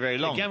they're very, very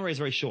long. Gamma ray is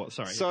very short.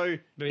 Sorry. So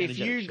Very if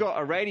you energetic.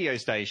 got a radio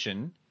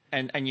station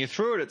and you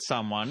threw it at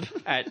someone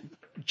at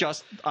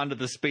just under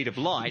the speed of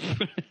light,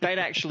 they'd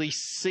actually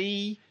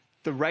see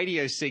the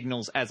radio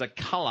signals as a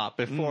colour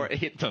before it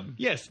hit them.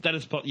 Yes, that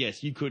is.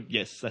 Yes, you could.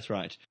 Yes, that's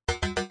right.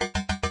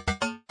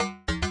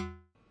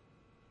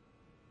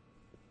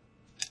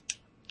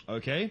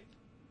 Okay,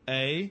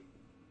 A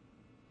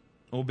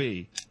or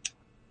B.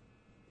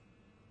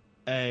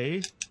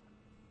 A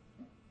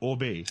or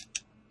B.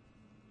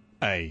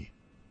 A.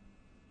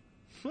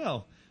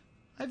 Well,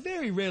 I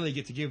very rarely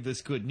get to give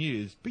this good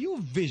news, but your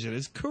vision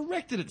has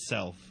corrected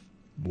itself.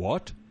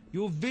 What?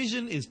 Your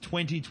vision is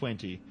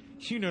 20/20.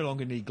 You no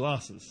longer need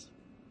glasses.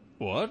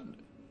 What?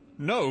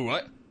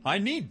 No, I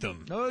need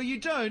them. No, you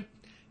don't.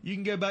 You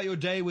can go about your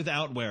day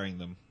without wearing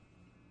them.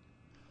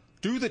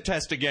 Do the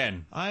test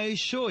again. I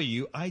assure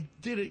you, I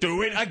did it.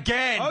 Do it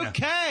again.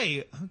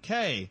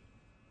 Okay.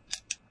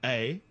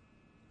 A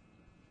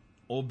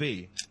or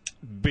B?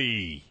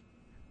 B.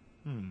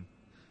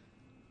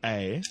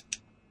 A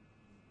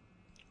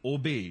or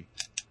B?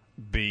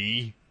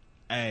 B.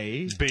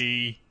 A.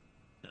 B.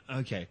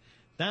 Okay,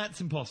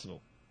 that's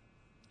impossible.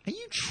 Are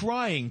you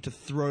trying to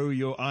throw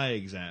your eye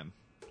exam?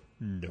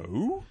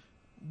 No.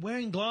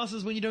 Wearing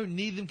glasses when you don't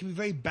need them can be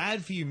very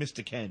bad for you,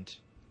 Mr. Kent.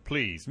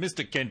 Please,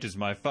 Mr. Kent is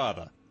my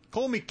father.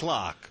 Call me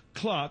Clark.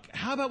 Clark,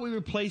 how about we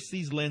replace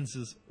these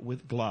lenses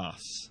with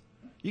glass?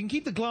 You can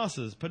keep the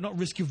glasses, but not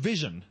risk your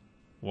vision.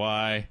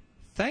 Why,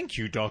 thank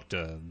you,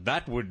 Doctor.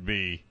 That would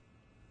be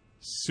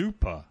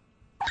super.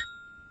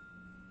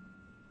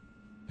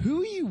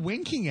 Who are you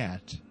winking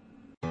at?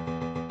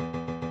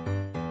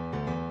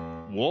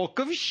 Walk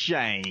of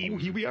shame. Oh,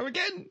 here we are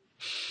again.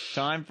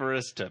 Time for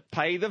us to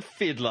pay the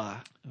fiddler.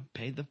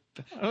 I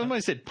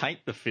almost said paint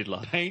the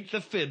fiddler. Paint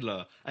the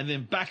fiddler, and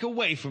then back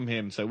away from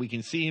him so we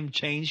can see him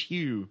change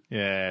hue.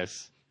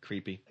 Yes.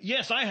 Creepy.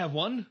 Yes, I have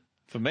one.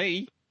 For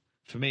me.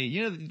 For me,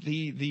 you know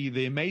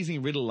the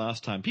amazing riddle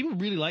last time. People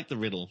really liked the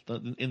riddle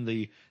in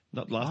the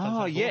not last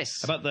time. Oh,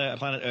 yes. About the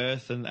planet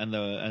Earth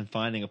and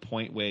finding a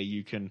point where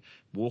you can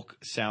walk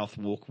south,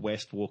 walk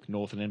west, walk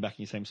north, and then back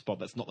in your same spot.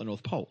 That's not the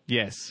North Pole.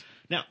 Yes.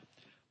 Now,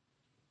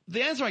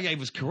 the answer I gave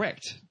was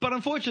correct, but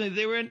unfortunately,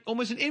 there were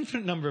almost an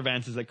infinite number of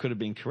answers that could have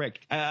been correct.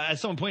 At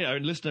some point, a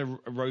listener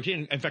wrote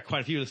in fact,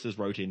 quite a few listeners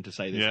wrote in to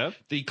say this. Yep.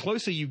 The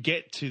closer you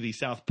get to the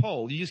South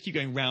Pole, you just keep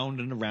going round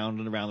and around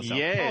and around the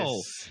South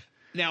Pole.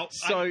 Now,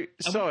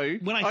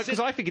 because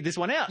I figured this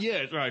one out.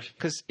 Yeah, right.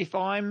 Because if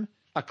I'm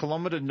a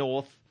kilometre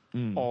north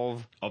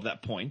of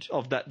that point,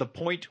 the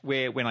point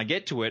where when I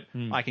get to it,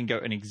 I can go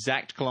an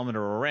exact kilometre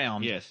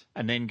around, yes,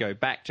 and then go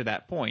back to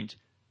that point.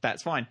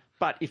 That's fine.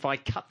 But if I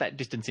cut that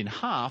distance in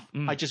half,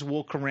 I just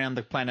walk around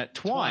the planet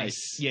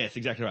twice. Yes,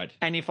 exactly right.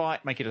 And if I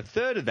make it a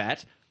third of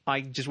that,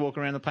 I just walk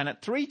around the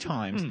planet 3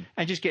 times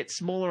and just get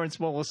smaller and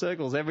smaller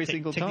circles every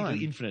single time.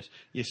 Technically infinite.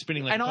 You're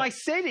spinning like. And I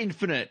said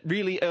infinite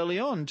really early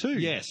on too.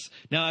 Yes.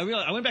 Now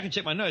I went back and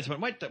checked my notes. I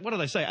went, wait, what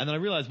did I say? And then I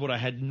realized what I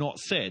had not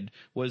said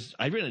was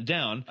I'd written it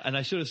down, and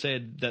I should have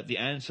said that the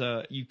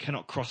answer, you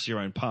cannot cross your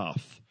own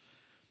path.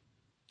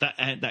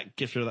 That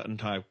gets rid of that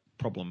entire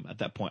problem at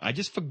that point. I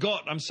just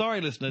forgot. I'm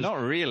sorry, listeners. Not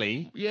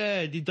really.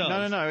 Yeah, it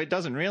does. No, it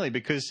doesn't really,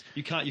 because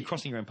you can't. You're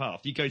crossing your own path.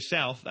 You go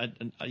south,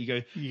 and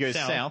you go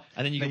south,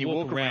 and then you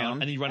walk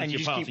around, and you run into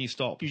your path, and you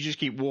stop. You just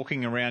keep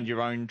walking around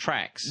your own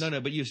tracks.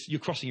 No, but you're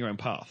crossing your own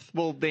path.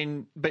 Well,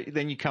 then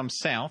you come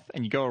south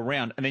and you go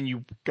around, and then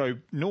you go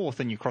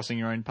north, and you're crossing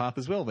your own path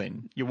as well.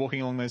 Then you're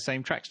walking along those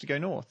same tracks to go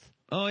north.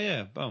 Oh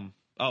yeah,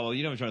 Oh, well,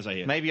 you know what I'm trying to say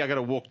here. Maybe I got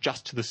to walk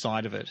just to the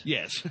side of it.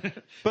 Yes.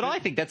 But I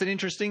think that's an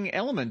interesting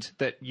element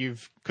that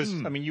because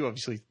I mean, you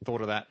obviously thought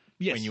of that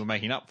when you were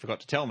making up, forgot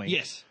to tell me.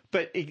 Yes.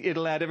 But it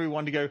allowed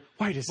everyone to go,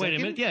 wait a second. Wait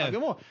a minute, yeah. I'll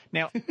go more.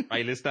 Now,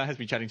 a listener has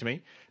been chatting to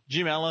me.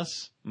 Jim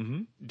Ellis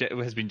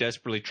has been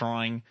desperately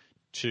trying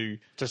to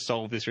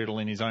solve this riddle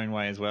in his own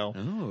way as well.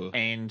 Oh.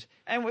 And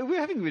we were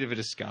having a bit of a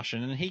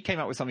discussion, and he came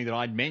up with something that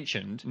I'd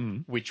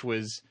mentioned, which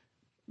was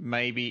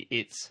maybe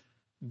it's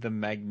the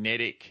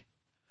magnetic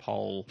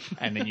pole,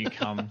 and then you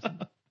come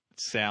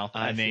south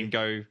and then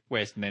go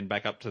west and then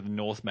back up to the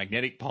north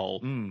magnetic pole.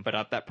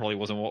 But that probably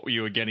wasn't what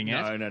you were getting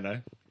at.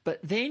 No. But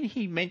then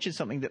he mentioned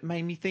something that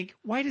made me think,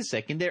 wait a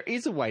second, there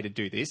is a way to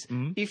do this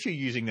if you're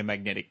using the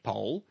magnetic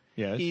pole.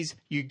 Yes. Is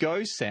you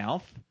go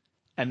south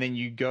and then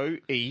you go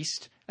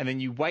east and then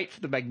you wait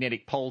for the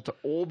magnetic pole to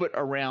orbit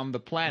around the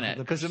planet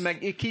because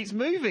it keeps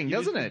moving,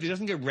 doesn't it? It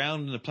doesn't go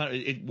round the planet.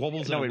 It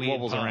wobbles. No, it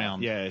wobbles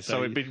around. Yeah,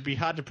 so it'd be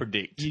hard to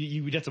predict.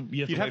 You'd have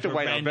to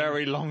wait a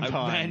very long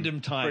time, a random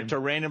time, for it to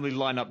randomly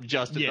line up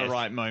just at the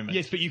right moment.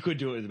 Yes, but you could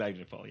do it with the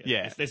magnetic pole.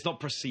 Yeah. It's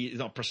not it's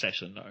not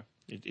precession. No,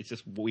 it's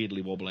just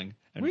weirdly wobbling.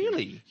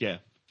 Really? Yeah.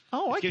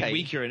 Oh, okay. It's getting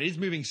weaker, and it is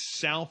moving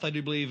south, I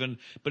do believe,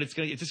 but it's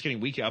just getting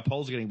weaker. Our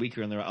poles are getting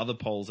weaker, and there are other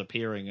poles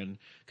appearing, and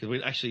because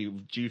we're actually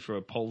due for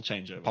a pole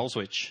changeover. Pole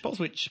switch.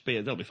 But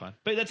yeah, that'll be fine.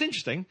 But that's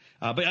interesting.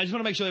 But I just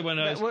want to make sure everyone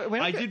knows.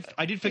 I did forget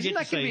to say. Isn't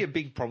that going to be a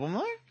big problem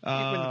though?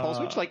 When the pole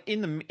switch, like in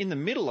the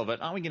middle of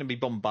it, aren't we going to be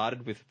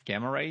bombarded with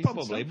gamma rays?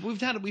 Probably.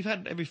 We've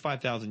had every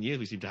 5,000 years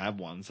we seem to have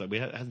one, so it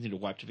hasn't seemed to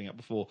wipe everything up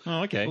before.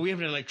 Oh, okay. But we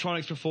haven't had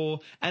electronics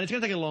before, and it's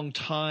going to take a long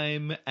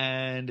time,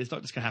 and it's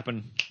not just going to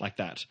happen like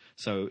that.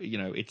 So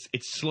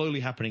it's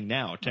slowly happening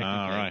now. Technically,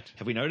 right.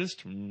 Have we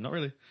noticed? Not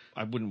really.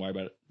 I wouldn't worry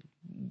about it.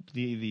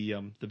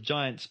 The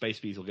giant space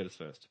bees will get us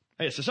first.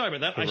 Oh, yeah, so sorry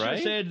about that. Hooray. I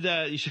should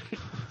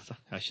have said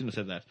I shouldn't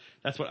have said that.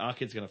 That's what our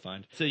kid's going to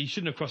find. So you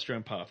shouldn't have crossed your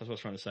own path. That's what I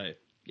was trying to say.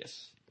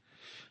 Yes.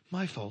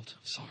 My fault.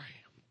 Sorry.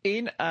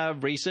 In a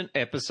recent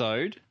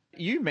episode,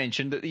 you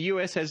mentioned that the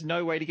US has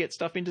no way to get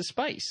stuff into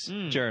space.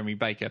 Jeremy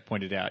Baker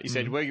pointed out. You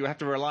said, well, you have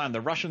to rely on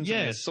the Russians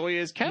and their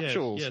Soyuz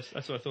capsules. Yes,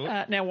 that's what I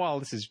thought. Now, while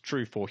this is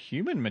true for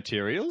human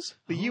materials,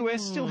 the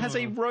US still has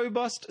a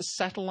robust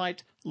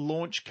satellite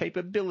launch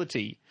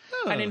capability.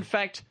 And in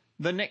fact,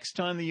 the next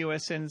time the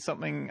US sends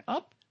something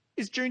up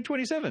is June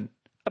 27,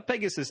 a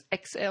Pegasus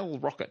XL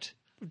rocket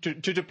to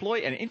deploy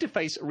an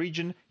interface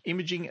region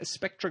imaging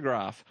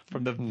spectrograph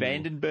from the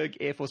Vandenberg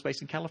Air Force Base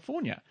in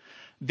California.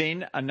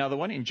 Then another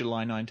one in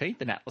July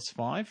 19th, an Atlas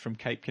V from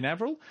Cape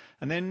Canaveral.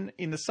 And then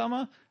in the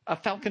summer, a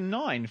Falcon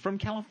 9 from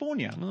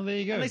California. Well, there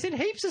you go. And they send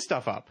heaps of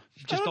stuff up.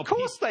 Just And not of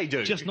course they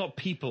do. Just not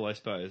people, I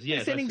suppose. Yeah,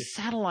 They're sending that's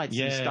it. satellites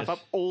and stuff up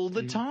all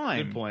the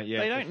time. Good point, yeah.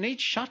 They don't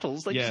need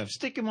shuttles. They Yeah. just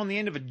stick them on the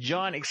end of a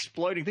giant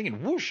exploding thing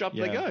and whoosh, up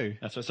they go.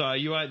 That's right. So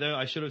you're right, though.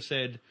 I should have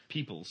said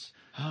peoples.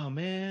 Oh,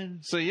 man.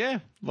 So yeah,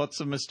 lots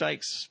of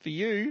mistakes for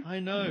you. I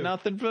know.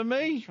 Nothing for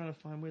me. Trying to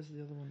find, where's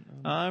the other one?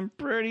 I'm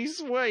pretty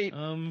sweet.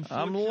 I'm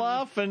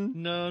laughing.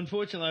 No,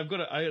 unfortunately, I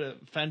got a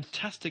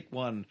fantastic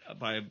one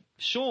by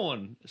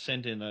Sean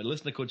sent in. A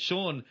listener called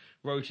Sean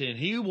wrote in.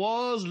 He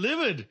was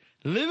livid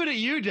at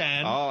you,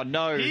 Dan. Oh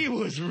no, he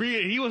was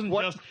really. He wasn't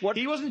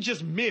He wasn't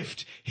just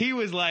miffed. He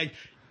was like,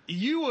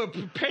 you were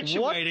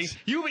perpetuating.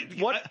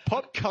 What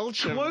pop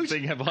culture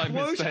thing have I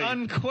quote mistaken?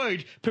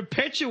 unquote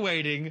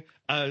perpetuating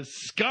a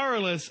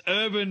scurrilous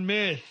urban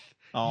myth.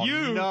 Oh,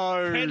 you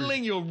no.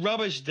 peddling your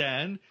rubbish,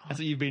 Dan. That's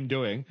what you've been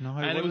doing. No,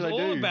 and what it was did I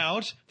all do?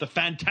 about the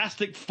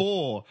Fantastic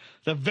Four,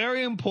 the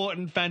very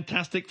important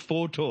Fantastic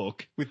Four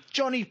talk. With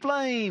Johnny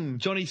Flame.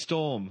 Johnny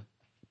Storm.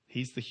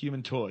 He's the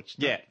Human Torch.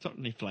 Yeah. It's not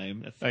Johnny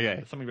Flame. That's, Okay.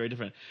 that's something very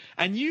different.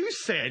 And you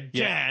said,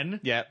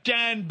 Yeah.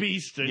 Dan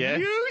Beeston, Yeah.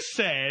 you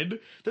said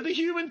that the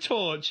Human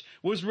Torch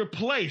was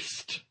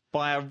replaced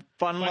By a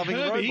fun-loving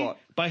robot.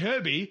 by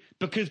Herbie,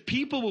 because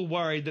people were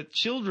worried that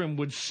children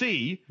would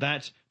see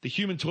that the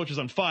Human Torch was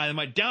on fire. They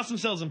might douse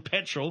themselves in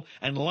petrol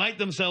and light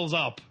themselves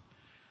up.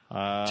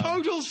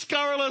 Total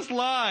scurrilous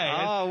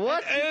lie. Oh,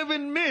 what? An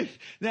urban myth.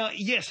 Now,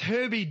 yes,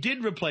 Herbie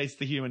did replace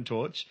the Human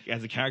Torch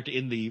as a character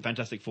in the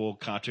Fantastic Four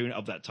cartoon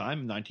of that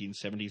time,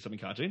 1970-something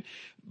cartoon.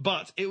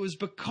 But it was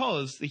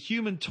because the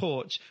Human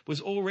Torch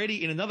was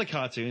already in another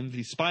cartoon,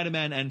 the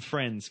Spider-Man and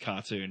Friends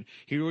cartoon.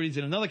 He already was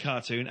in another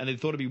cartoon, and they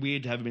thought it'd be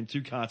weird to have him in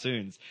two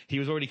cartoons. He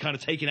was already kind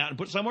of taken out and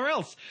put somewhere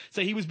else.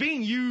 So he was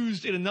being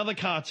used in another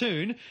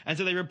cartoon, and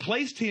so they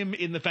replaced him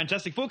in the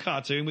Fantastic Four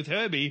cartoon with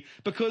Herbie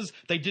because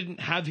they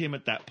didn't have him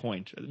at that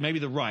point. Maybe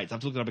the rights. I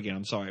have to look it up again.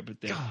 I'm sorry, but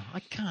there, God, I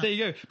can't. there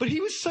you go. But he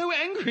was so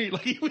angry.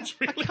 Like, he was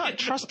really... I can't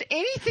trust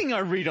anything I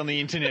read on the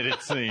internet,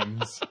 it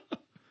seems.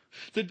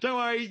 So don't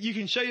worry, you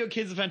can show your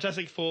kids the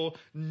Fantastic Four.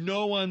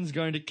 No one's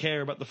going to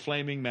care about the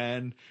flaming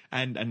man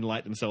and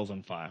light themselves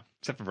on fire.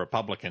 Except for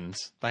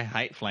Republicans. They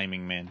hate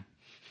flaming men.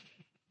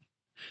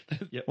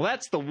 Yep. Well,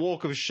 that's the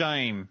walk of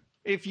shame.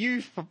 If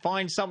you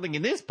find something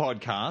in this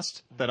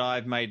podcast that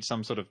I've made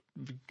some sort of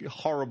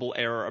horrible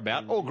error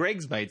about, or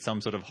Greg's made some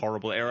sort of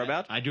horrible error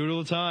about, I do it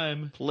all the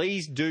time.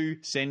 please do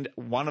send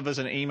one of us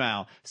an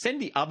email.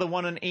 Send the other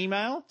one an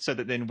email so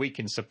that then we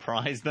can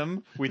surprise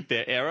them with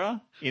their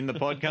error in the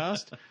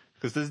podcast.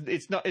 Because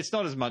it's not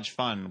as much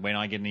fun when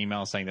I get an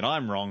email saying that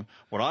I'm wrong.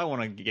 What I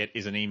want to get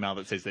is an email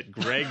that says that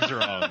Greg's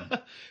wrong.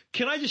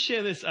 Can I just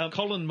share this?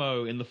 Colin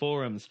Moe in the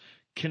forums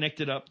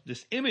connected up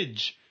this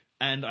image,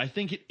 and I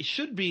think it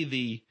should be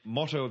the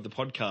motto of the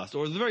podcast,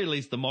 or at the very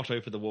least the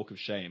motto for the Walk of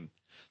Shame.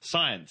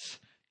 Science.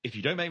 If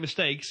you don't make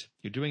mistakes,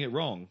 you're doing it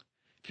wrong.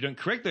 If you don't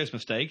correct those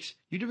mistakes,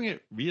 you're doing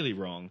it really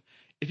wrong.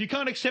 If you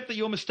can't accept that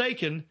you're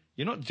mistaken,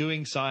 you're not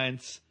doing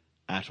science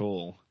at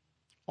all.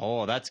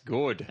 Oh, that's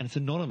good. And it's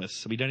anonymous,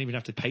 so we don't even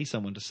have to pay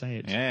someone to say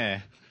it.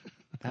 Yeah.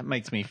 That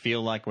makes me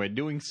feel like we're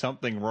doing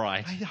something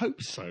right. I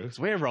hope so. 'Cause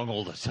we're wrong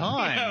all the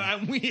time. Yeah,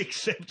 and we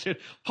accept it.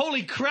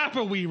 Holy crap,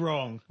 are we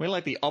wrong? We're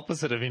like the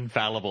opposite of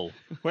infallible.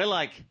 We're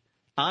like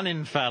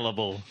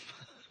uninfallible.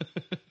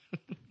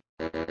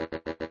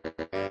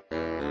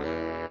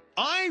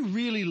 I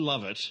really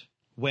love it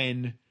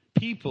when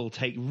people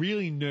take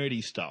really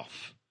nerdy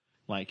stuff,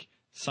 like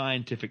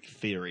scientific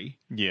theory,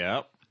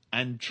 Yep.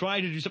 and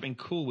try to do something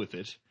cool with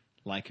it,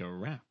 like a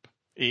rap.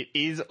 It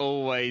is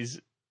always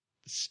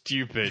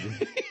stupid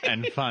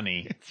and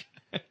funny.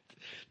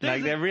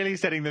 Like they're really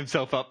setting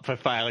themselves up for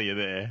failure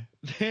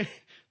there.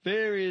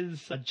 There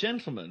is a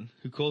gentleman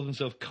who calls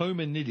himself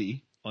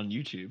Comanidi on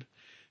YouTube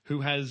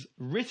who has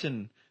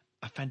written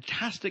a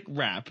fantastic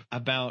rap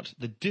about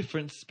the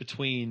difference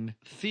between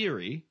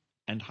theory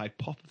and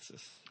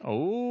hypothesis.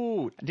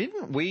 Oh,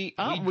 didn't we?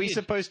 Aren't we did.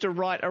 supposed to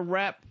write a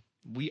rap?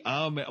 We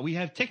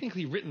have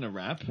technically written a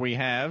rap. We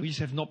have. We just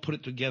have not put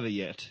it together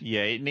yet.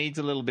 Yeah, it needs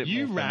a little bit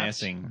You more rapped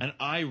finessing. and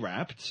I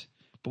rapped,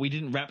 but we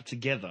didn't rap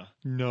together.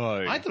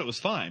 No. I thought it was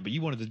fine, but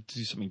you wanted to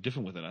do something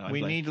different with it. I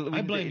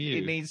blame you.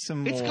 It needs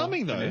some It's more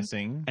coming though,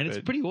 finessing, and it's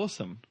but- pretty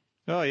awesome.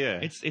 Oh, yeah.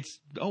 It's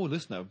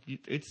listen,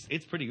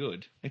 it's pretty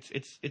good.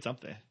 It's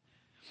up there.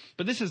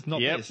 But this is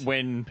not Yep, this.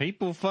 when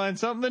people find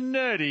something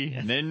nerdy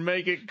and then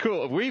make it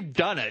cool. We've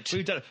done it.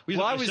 We've done it.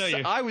 Well,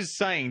 I was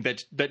saying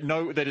that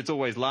it's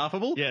always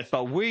laughable. Yes.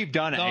 But we've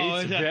done it.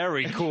 It's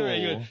very cool. Very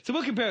good. So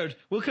we'll compare it.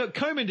 We'll cut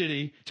Coman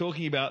Diddy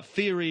talking about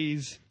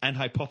theories and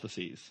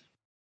hypotheses.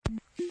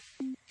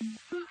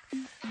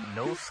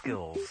 No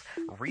skills,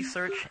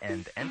 research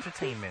and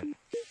entertainment.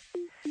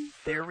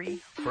 Theory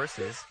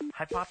versus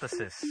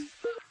hypothesis.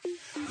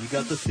 You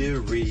got the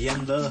theory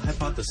and the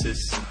hypothesis.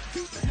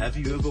 Have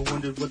you ever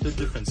wondered what the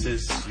difference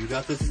is? You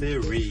got the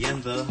theory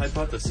and the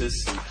hypothesis.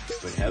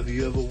 But have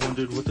you ever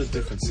wondered what the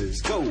difference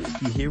is? Go!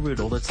 You hear it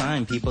all the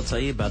time. People tell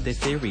you about their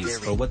theories.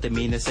 But what they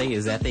mean to say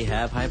is that they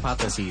have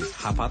hypotheses.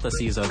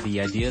 Hypotheses are the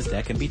ideas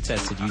that can be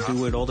tested. You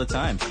do it all the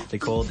time. They're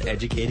called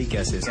educated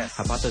guesses.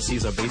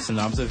 Hypotheses are based on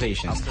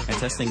observations. And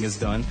testing is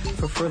done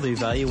for further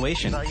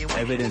evaluation.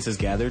 Evidence is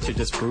gathered to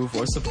disprove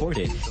or support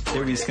it.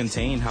 Theories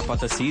contain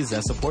hypotheses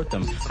that support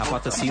them.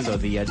 Hypotheses are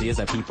the ideas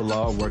that people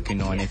are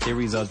working on. And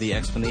theories are the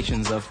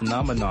explanations of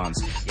phenomenons.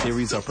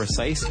 Theories are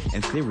precise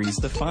and theories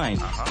define.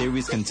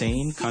 Theories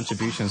contain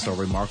contributions to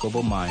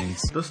remarkable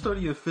minds. The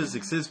study of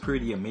physics is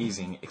pretty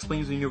amazing.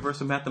 Explains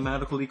universal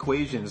mathematical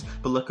equations.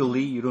 But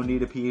luckily, you don't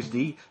need a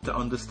PhD to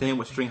understand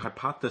what string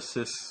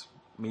hypothesis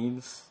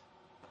means.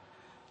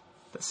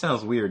 That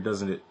sounds weird,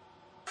 doesn't it?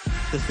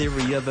 The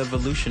theory of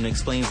evolution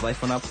explains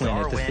life on our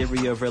planet. The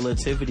theory of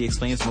relativity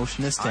explains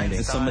motion and standing.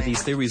 And some of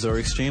these theories are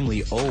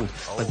extremely old,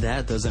 but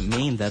that doesn't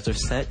mean that they're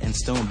set in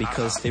stone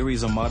because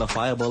theories are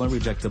modifiable and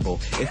rejectable.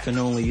 If and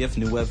only if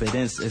new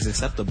evidence is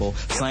acceptable.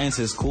 Science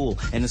is cool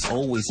and it's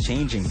always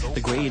changing.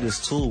 The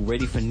greatest tool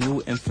ready for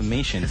new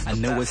information. I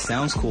know it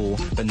sounds cool,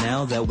 but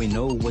now that we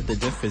know what the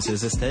difference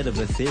is, instead of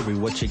a theory,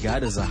 what you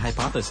got is a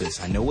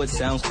hypothesis. I know it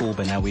sounds cool,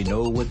 but now we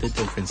know what the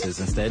difference is.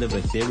 Instead of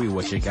a theory,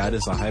 what you got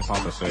is a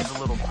hypothesis.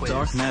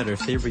 Dark matter,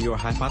 theory or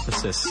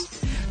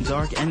hypothesis.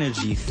 Dark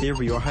energy,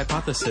 theory or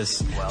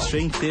hypothesis.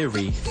 String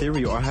theory,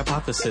 theory or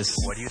hypothesis.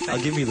 What do you think?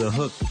 I'll give you the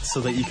hook so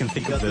that you can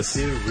think of this.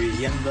 The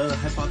theory and the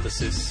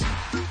hypothesis.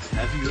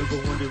 Have you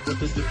ever wondered what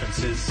the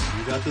difference is?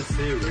 You got the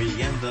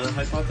theory and the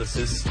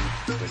hypothesis.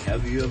 But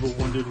have you ever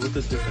wondered what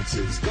the difference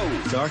is?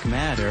 Go! Dark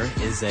matter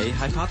is a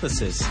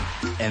hypothesis,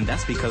 and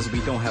that's because we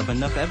don't have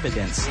enough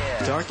evidence.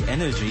 Yeah. Dark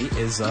energy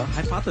is a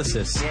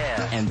hypothesis,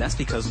 Yeah. and that's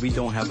because we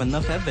don't have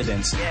enough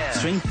evidence. Yeah.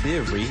 String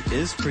theory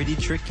is pretty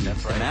tricky.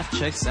 right. Math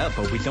checks out,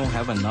 but we don't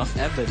have enough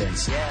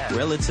evidence. Yeah.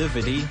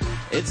 Relativity,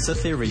 it's a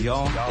theory,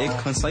 y'all. It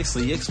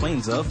concisely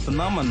explains a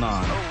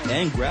phenomenon.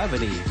 And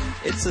gravity,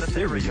 it's a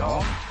theory,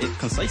 y'all. It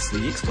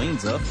concisely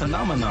explains a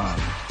phenomenon.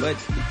 But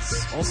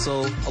it's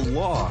also a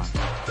law.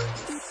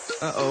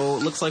 Uh-oh,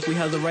 looks like we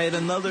had to write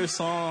another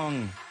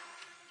song.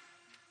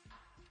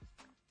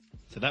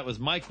 So that was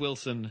Mike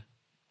Wilson,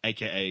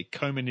 aka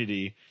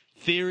Comanidi.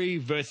 Theory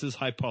versus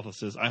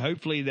hypothesis.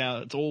 Hopefully now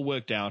it's all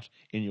worked out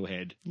in your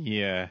head.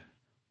 Yeah.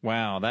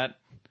 Wow, that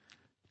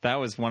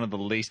was one of the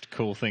least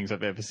cool things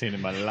I've ever seen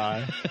in my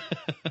life.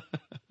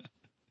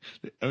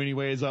 The only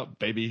way is up,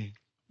 baby.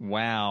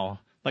 Wow.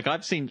 Like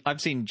I've seen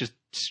just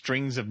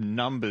strings of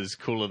numbers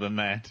cooler than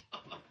that.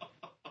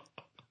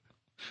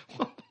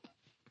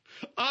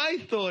 I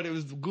thought it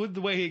was good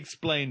the way he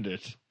explained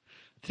it.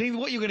 I think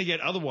what you're going to get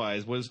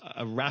otherwise was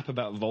a rap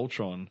about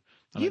Voltron.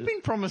 You've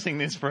been promising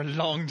this for a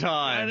long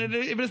time. But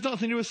it's nothing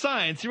to do with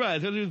science. You're right.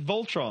 It's got to do with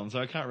Voltron, so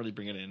I can't really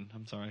bring it in.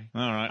 I'm sorry.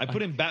 All right. I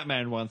put in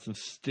Batman once and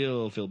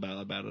still feel bad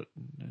about it.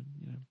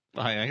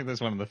 I think that's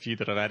one of the few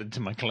that I've added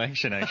to my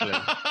collection, actually.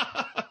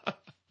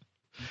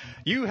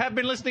 You have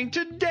been listening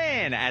to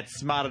Dan at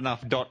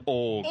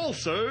smartenough.org.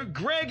 Also,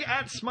 Greg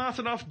at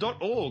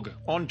smartenough.org.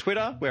 On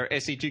Twitter, we're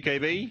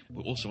SE2KB.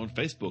 We're also on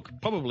Facebook.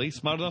 Probably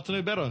Smart Enough to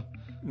Know Better.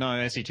 No,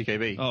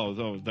 SE2KB. Oh,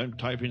 don't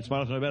type in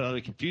Smart Enough to Know Better.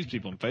 That'll confuse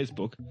people on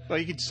Facebook. Well,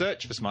 you could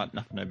search for Smart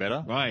Enough to Know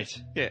Better. Right.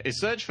 Yeah,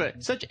 search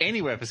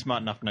anywhere for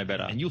Smart Enough to Know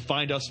Better. And you'll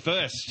find us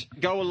first.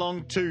 Go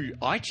along to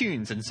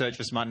iTunes and search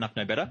for Smart Enough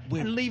to Know Better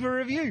and leave a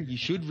review. You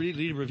should really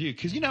leave a review,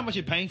 because you know how much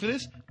you're paying for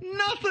this?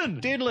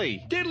 Nothing!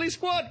 Diddly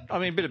squat! I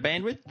mean, a bit of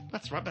bandwidth,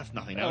 That's right, that's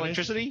nothing.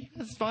 electricity.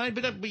 That's fine,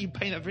 but you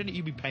paying that for it,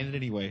 you'd be paying it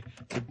anyway.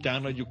 To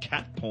download your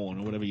cat porn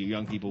or whatever you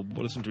young people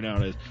listen to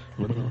nowadays.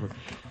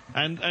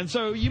 And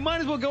so you might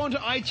as well go onto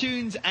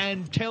iTunes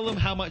and tell them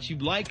how much you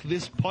like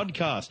this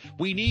podcast.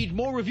 We need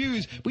more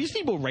reviews. We just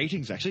need more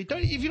ratings, actually.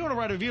 If you don't want to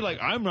write a review, like,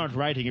 I'm not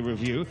writing a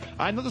review.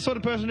 I'm not the sort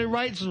of person who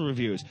writes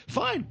reviews.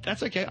 Fine,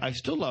 that's okay. I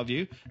still love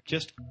you.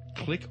 Just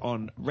click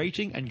on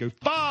rating and go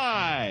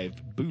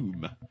 5.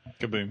 Boom.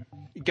 Kaboom.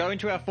 Go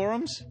into our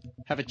forums,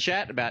 have a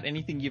chat about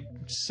anything you've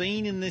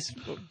seen in this...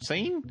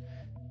 Seen?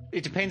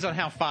 It depends on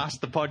how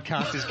fast the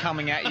podcast is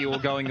coming at you or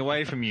going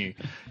away from you.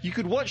 You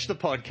could watch the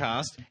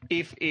podcast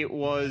if it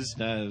was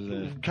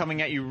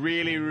coming at you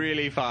really,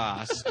 really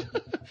fast.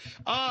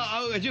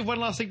 I do have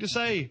one last thing to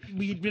say.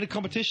 We did a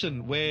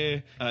competition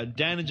where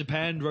Dan in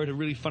Japan wrote a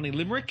really funny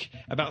limerick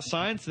about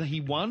science, and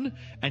he won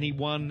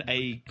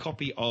a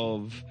copy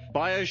of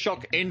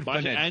Bioshock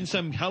Infinite. and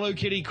some Hello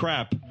Kitty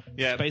crap.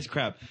 Yeah. Space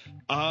crap.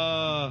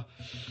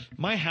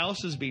 My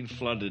house has been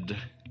flooded,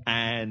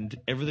 and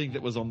everything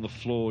that was on the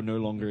floor no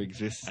longer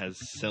exists as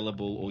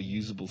sellable or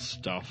usable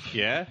stuff.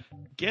 Yeah?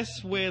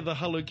 Guess where the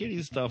Hello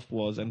Kitty stuff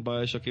was and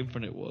Bioshock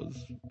Infinite was?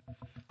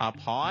 Up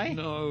high?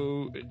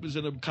 No, it was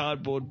in a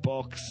cardboard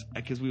box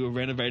because we were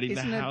renovating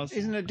the house.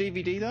 Isn't it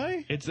DVD,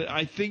 though?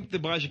 I think the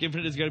Bioshock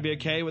Infinite is going to be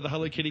okay where the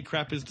Hello Kitty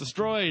crap is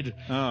destroyed.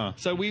 Oh.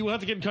 So we will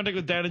have to get in contact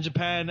with Dan in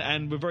Japan,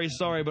 and we're very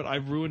sorry, but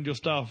I've ruined your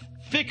stuff.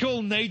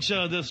 Fickle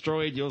nature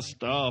destroyed your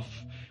stuff.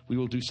 we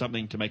will do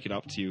something to make it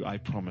up to you. I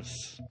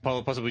promise.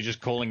 Possibly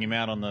just calling him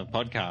out on the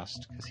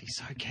podcast because he's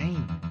so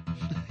keen.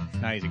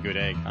 No, he's a good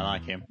egg. I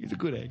like him. He's a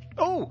good egg.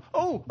 Oh!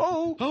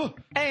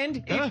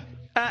 And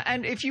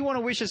if you want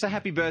to wish us a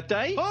happy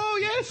birthday, Oh,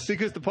 yes!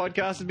 because the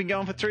podcast has been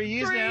going for 3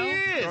 years 3 now.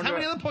 years! How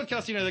many other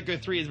podcasts do you know that go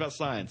 3 years about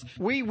science?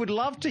 We would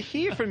love to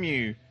hear from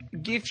you.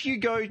 If you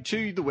go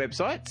to the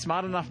website,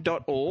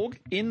 smartenough.org,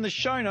 in the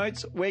show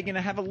notes, we're going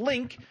to have a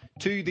link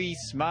to the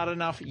Smart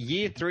Enough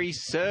Year 3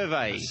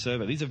 survey.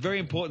 Survey. These are very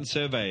important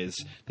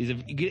surveys. These are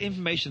you get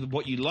information of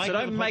what you like. So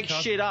about don't the make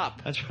podcast. shit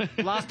up. That's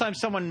right. Last time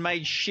someone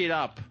made shit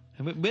up.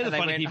 We're the And they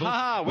funny went, people.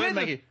 "Ha,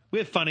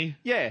 We're funny.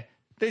 Yeah.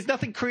 There's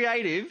nothing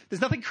creative. There's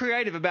nothing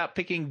creative about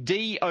picking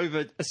D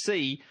over a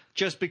C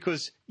just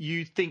because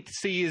you think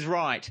C is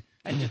right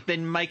and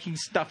then making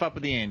stuff up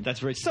at the end. That's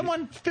very-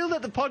 Someone filled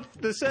out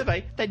the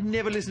survey. They'd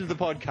never listened to the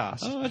podcast.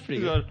 Oh, that's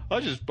pretty He's good.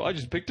 like, I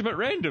just picked them at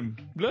random.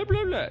 Blah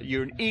blah blah.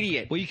 You're an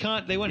idiot. Well, you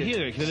can't. They won't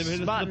hear it because they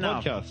never Smart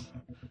listen to the enough.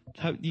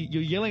 podcast.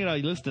 You're yelling at our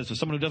listeners for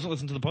someone who doesn't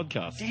listen to the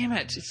podcast. Damn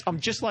it! I'm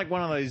just like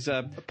one of those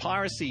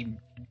piracy.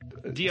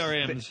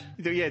 DRMs.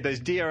 Yeah,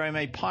 those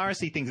DRMA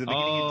piracy things at the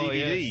beginning of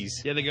DVDs.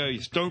 Yes. Yeah, they go,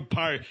 don't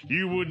pirate.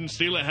 You wouldn't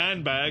steal a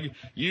handbag.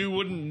 You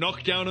wouldn't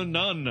knock down a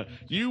nun.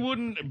 You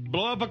wouldn't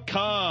blow up a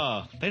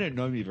car. They don't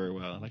know me very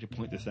well. I'd like to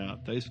point this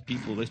out. Those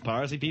people, those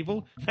piracy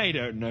people, they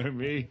don't know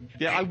me.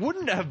 Yeah, I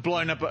wouldn't have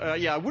blown up.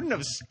 I wouldn't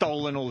have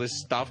stolen all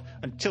this stuff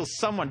until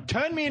someone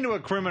turned me into a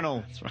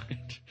criminal. That's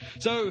right.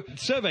 So,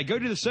 survey. Go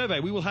do the survey.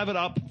 We will have it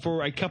up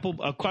for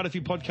quite a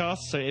few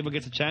podcasts, so everyone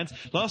gets a chance.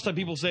 Last time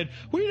people said,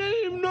 we didn't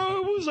even know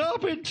it was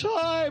up in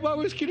time. I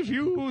was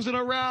confused and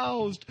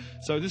aroused.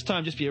 So this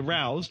time, just be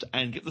aroused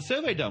and get the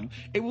survey done.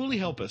 It will really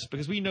help us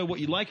because we know what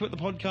you like about the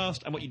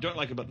podcast and what you don't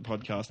like about the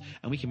podcast,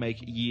 and we can make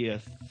year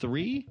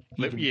 3?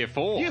 Year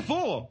 4. Year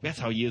 4. That's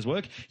how years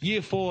work.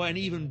 Year 4 and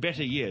even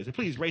better years. So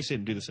please race in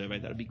and do the survey.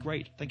 That would be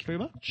great. Thank you very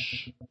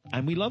much.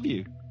 And we love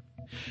you.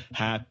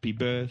 Happy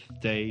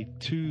birthday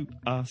to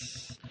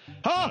us.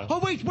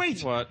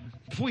 Wait. What?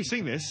 Before we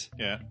sing this,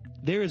 Yeah.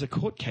 there is a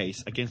court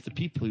case against the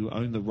people who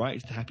own the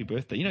rights to Happy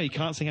Birthday. You know, you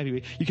can't sing Happy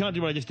Birthday. You can't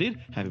do what I just did.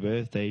 Happy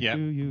birthday Yep.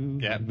 to you.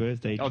 Yep. Happy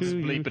birthday I'll to just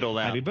you. bleep it all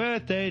out. Happy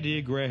birthday,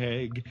 dear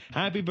Greg.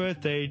 Happy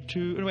birthday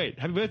to... Oh, wait.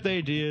 Happy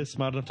birthday, dear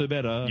Smart Enough to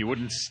Better. You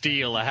wouldn't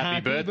steal a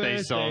happy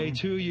birthday song.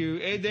 to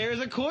you. There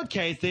is a court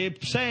case. They're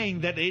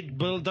saying that it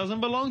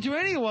doesn't belong to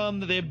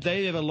anyone. That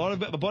they have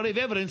a body of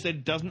evidence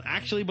that doesn't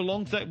actually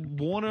belong to that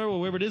Warner or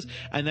whoever it is,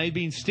 and they've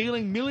been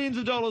stealing millions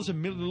of dollars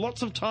and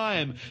lots of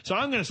time. So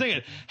I'm going to sing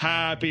it.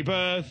 Happy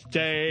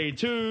birthday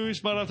to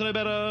Smart Enough to Know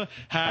Better.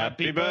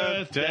 Happy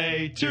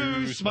birthday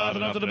to Smart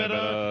Enough to Know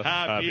Better.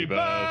 Happy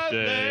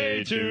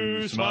birthday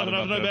to Smart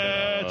Enough to Know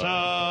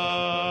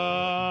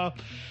Better.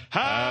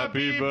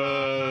 Happy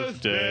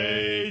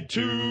birthday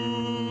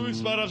to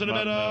Smart Enough to Know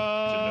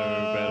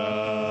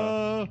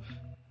Better.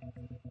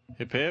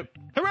 Hip hip.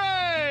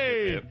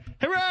 Hooray! Hip.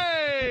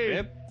 Hooray!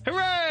 Hip.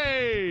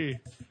 Hooray!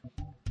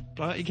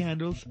 Blow out your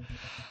candles.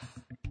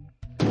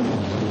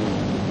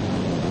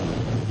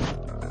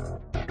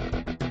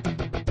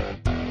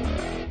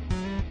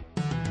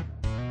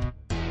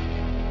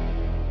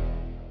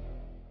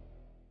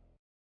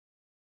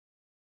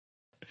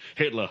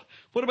 Hitler.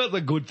 What about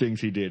the good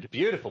things he did?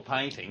 Beautiful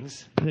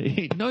paintings.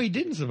 No, he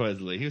didn't,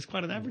 supposedly. He was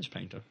quite an average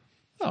painter.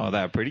 Oh,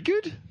 they were pretty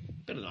good.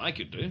 Better than I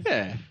could do.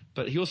 Yeah.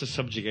 But he also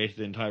subjugated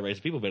the entire race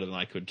of people better than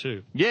I could,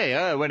 too.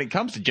 Yeah, when it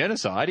comes to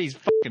genocide, he's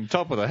fucking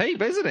top of the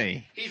heap, isn't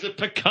he? He's a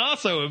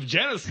Picasso of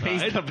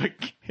genocide. He's the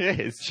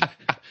yes.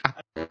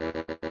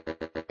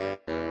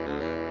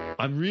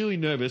 I'm really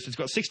nervous. It's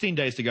got 16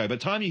 days to go. By the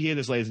time you hear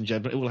this, ladies and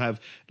gentlemen, it will have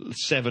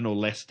 7 or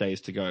less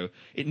days to go.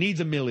 It needs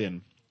 1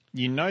 million.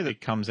 You know that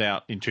it comes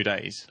out in 2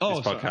 days. Oh,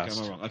 this sorry. podcast.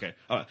 Okay, I'm wrong. Okay.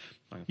 All right.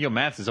 Your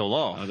maths is all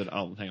off. Hang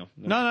on.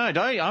 No,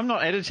 don't. I'm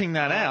not editing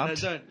that out. No,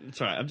 don't.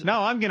 It's all right.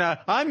 No, I'm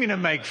gonna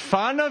make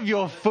fun of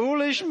your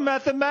foolish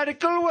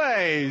mathematical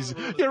ways.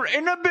 Your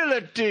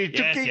inability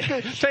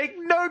to take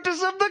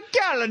notice of the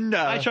calendar.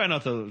 I try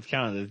not to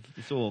count it.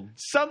 It's all.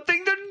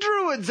 Something the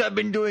Druids have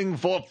been doing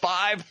for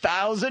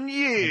 5,000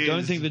 years. I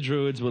don't think the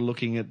Druids were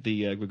looking at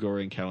the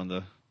Gregorian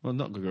calendar. Well,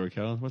 not Gregorian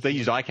calendar. They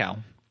use iCal.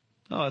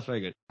 Oh, that's very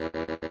good.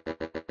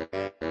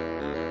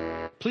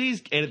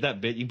 Please edit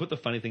that bit. You can put the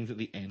funny things at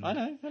the end. I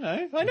know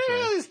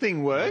how this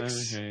thing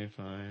works. Okay,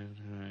 fine.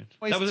 All right.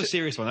 That was a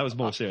serious one. That was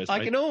more serious. I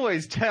right? can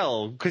always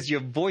tell because your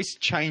voice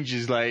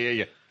changes.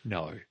 Like,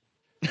 no,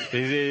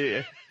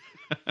 because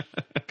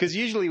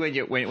usually when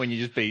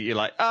you just you're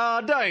like,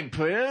 oh, don't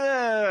put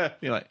it.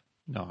 You're like,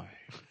 no.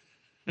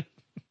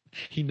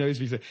 He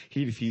knows me. So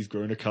he's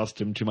grown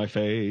accustomed to my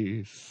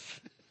face.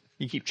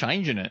 You keep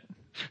changing it.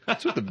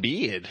 That's with the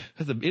beard.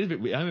 I'm a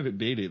bit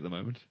beardy at the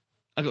moment.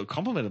 I got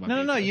complimented on my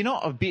beard. No, you're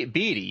not a bit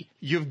beardy.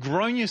 You've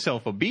grown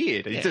yourself a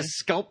beard. It's a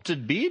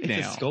sculpted beard now.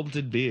 It's a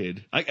sculpted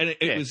beard.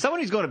 It was someone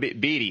who's gone a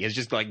bit beardy has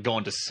just like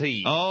gone to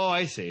seed. Oh,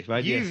 I see.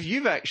 Right,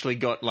 You've actually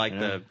got like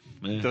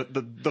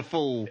the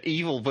full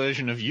evil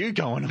version of you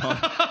going on.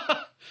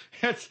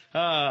 That's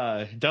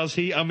does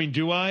he? I mean,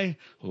 do I?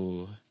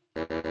 Oh.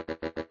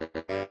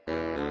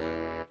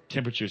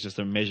 temperature is just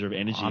a measure of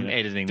energy. I'm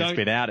editing this Don't-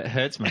 bit out. It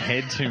hurts my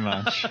head too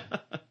much.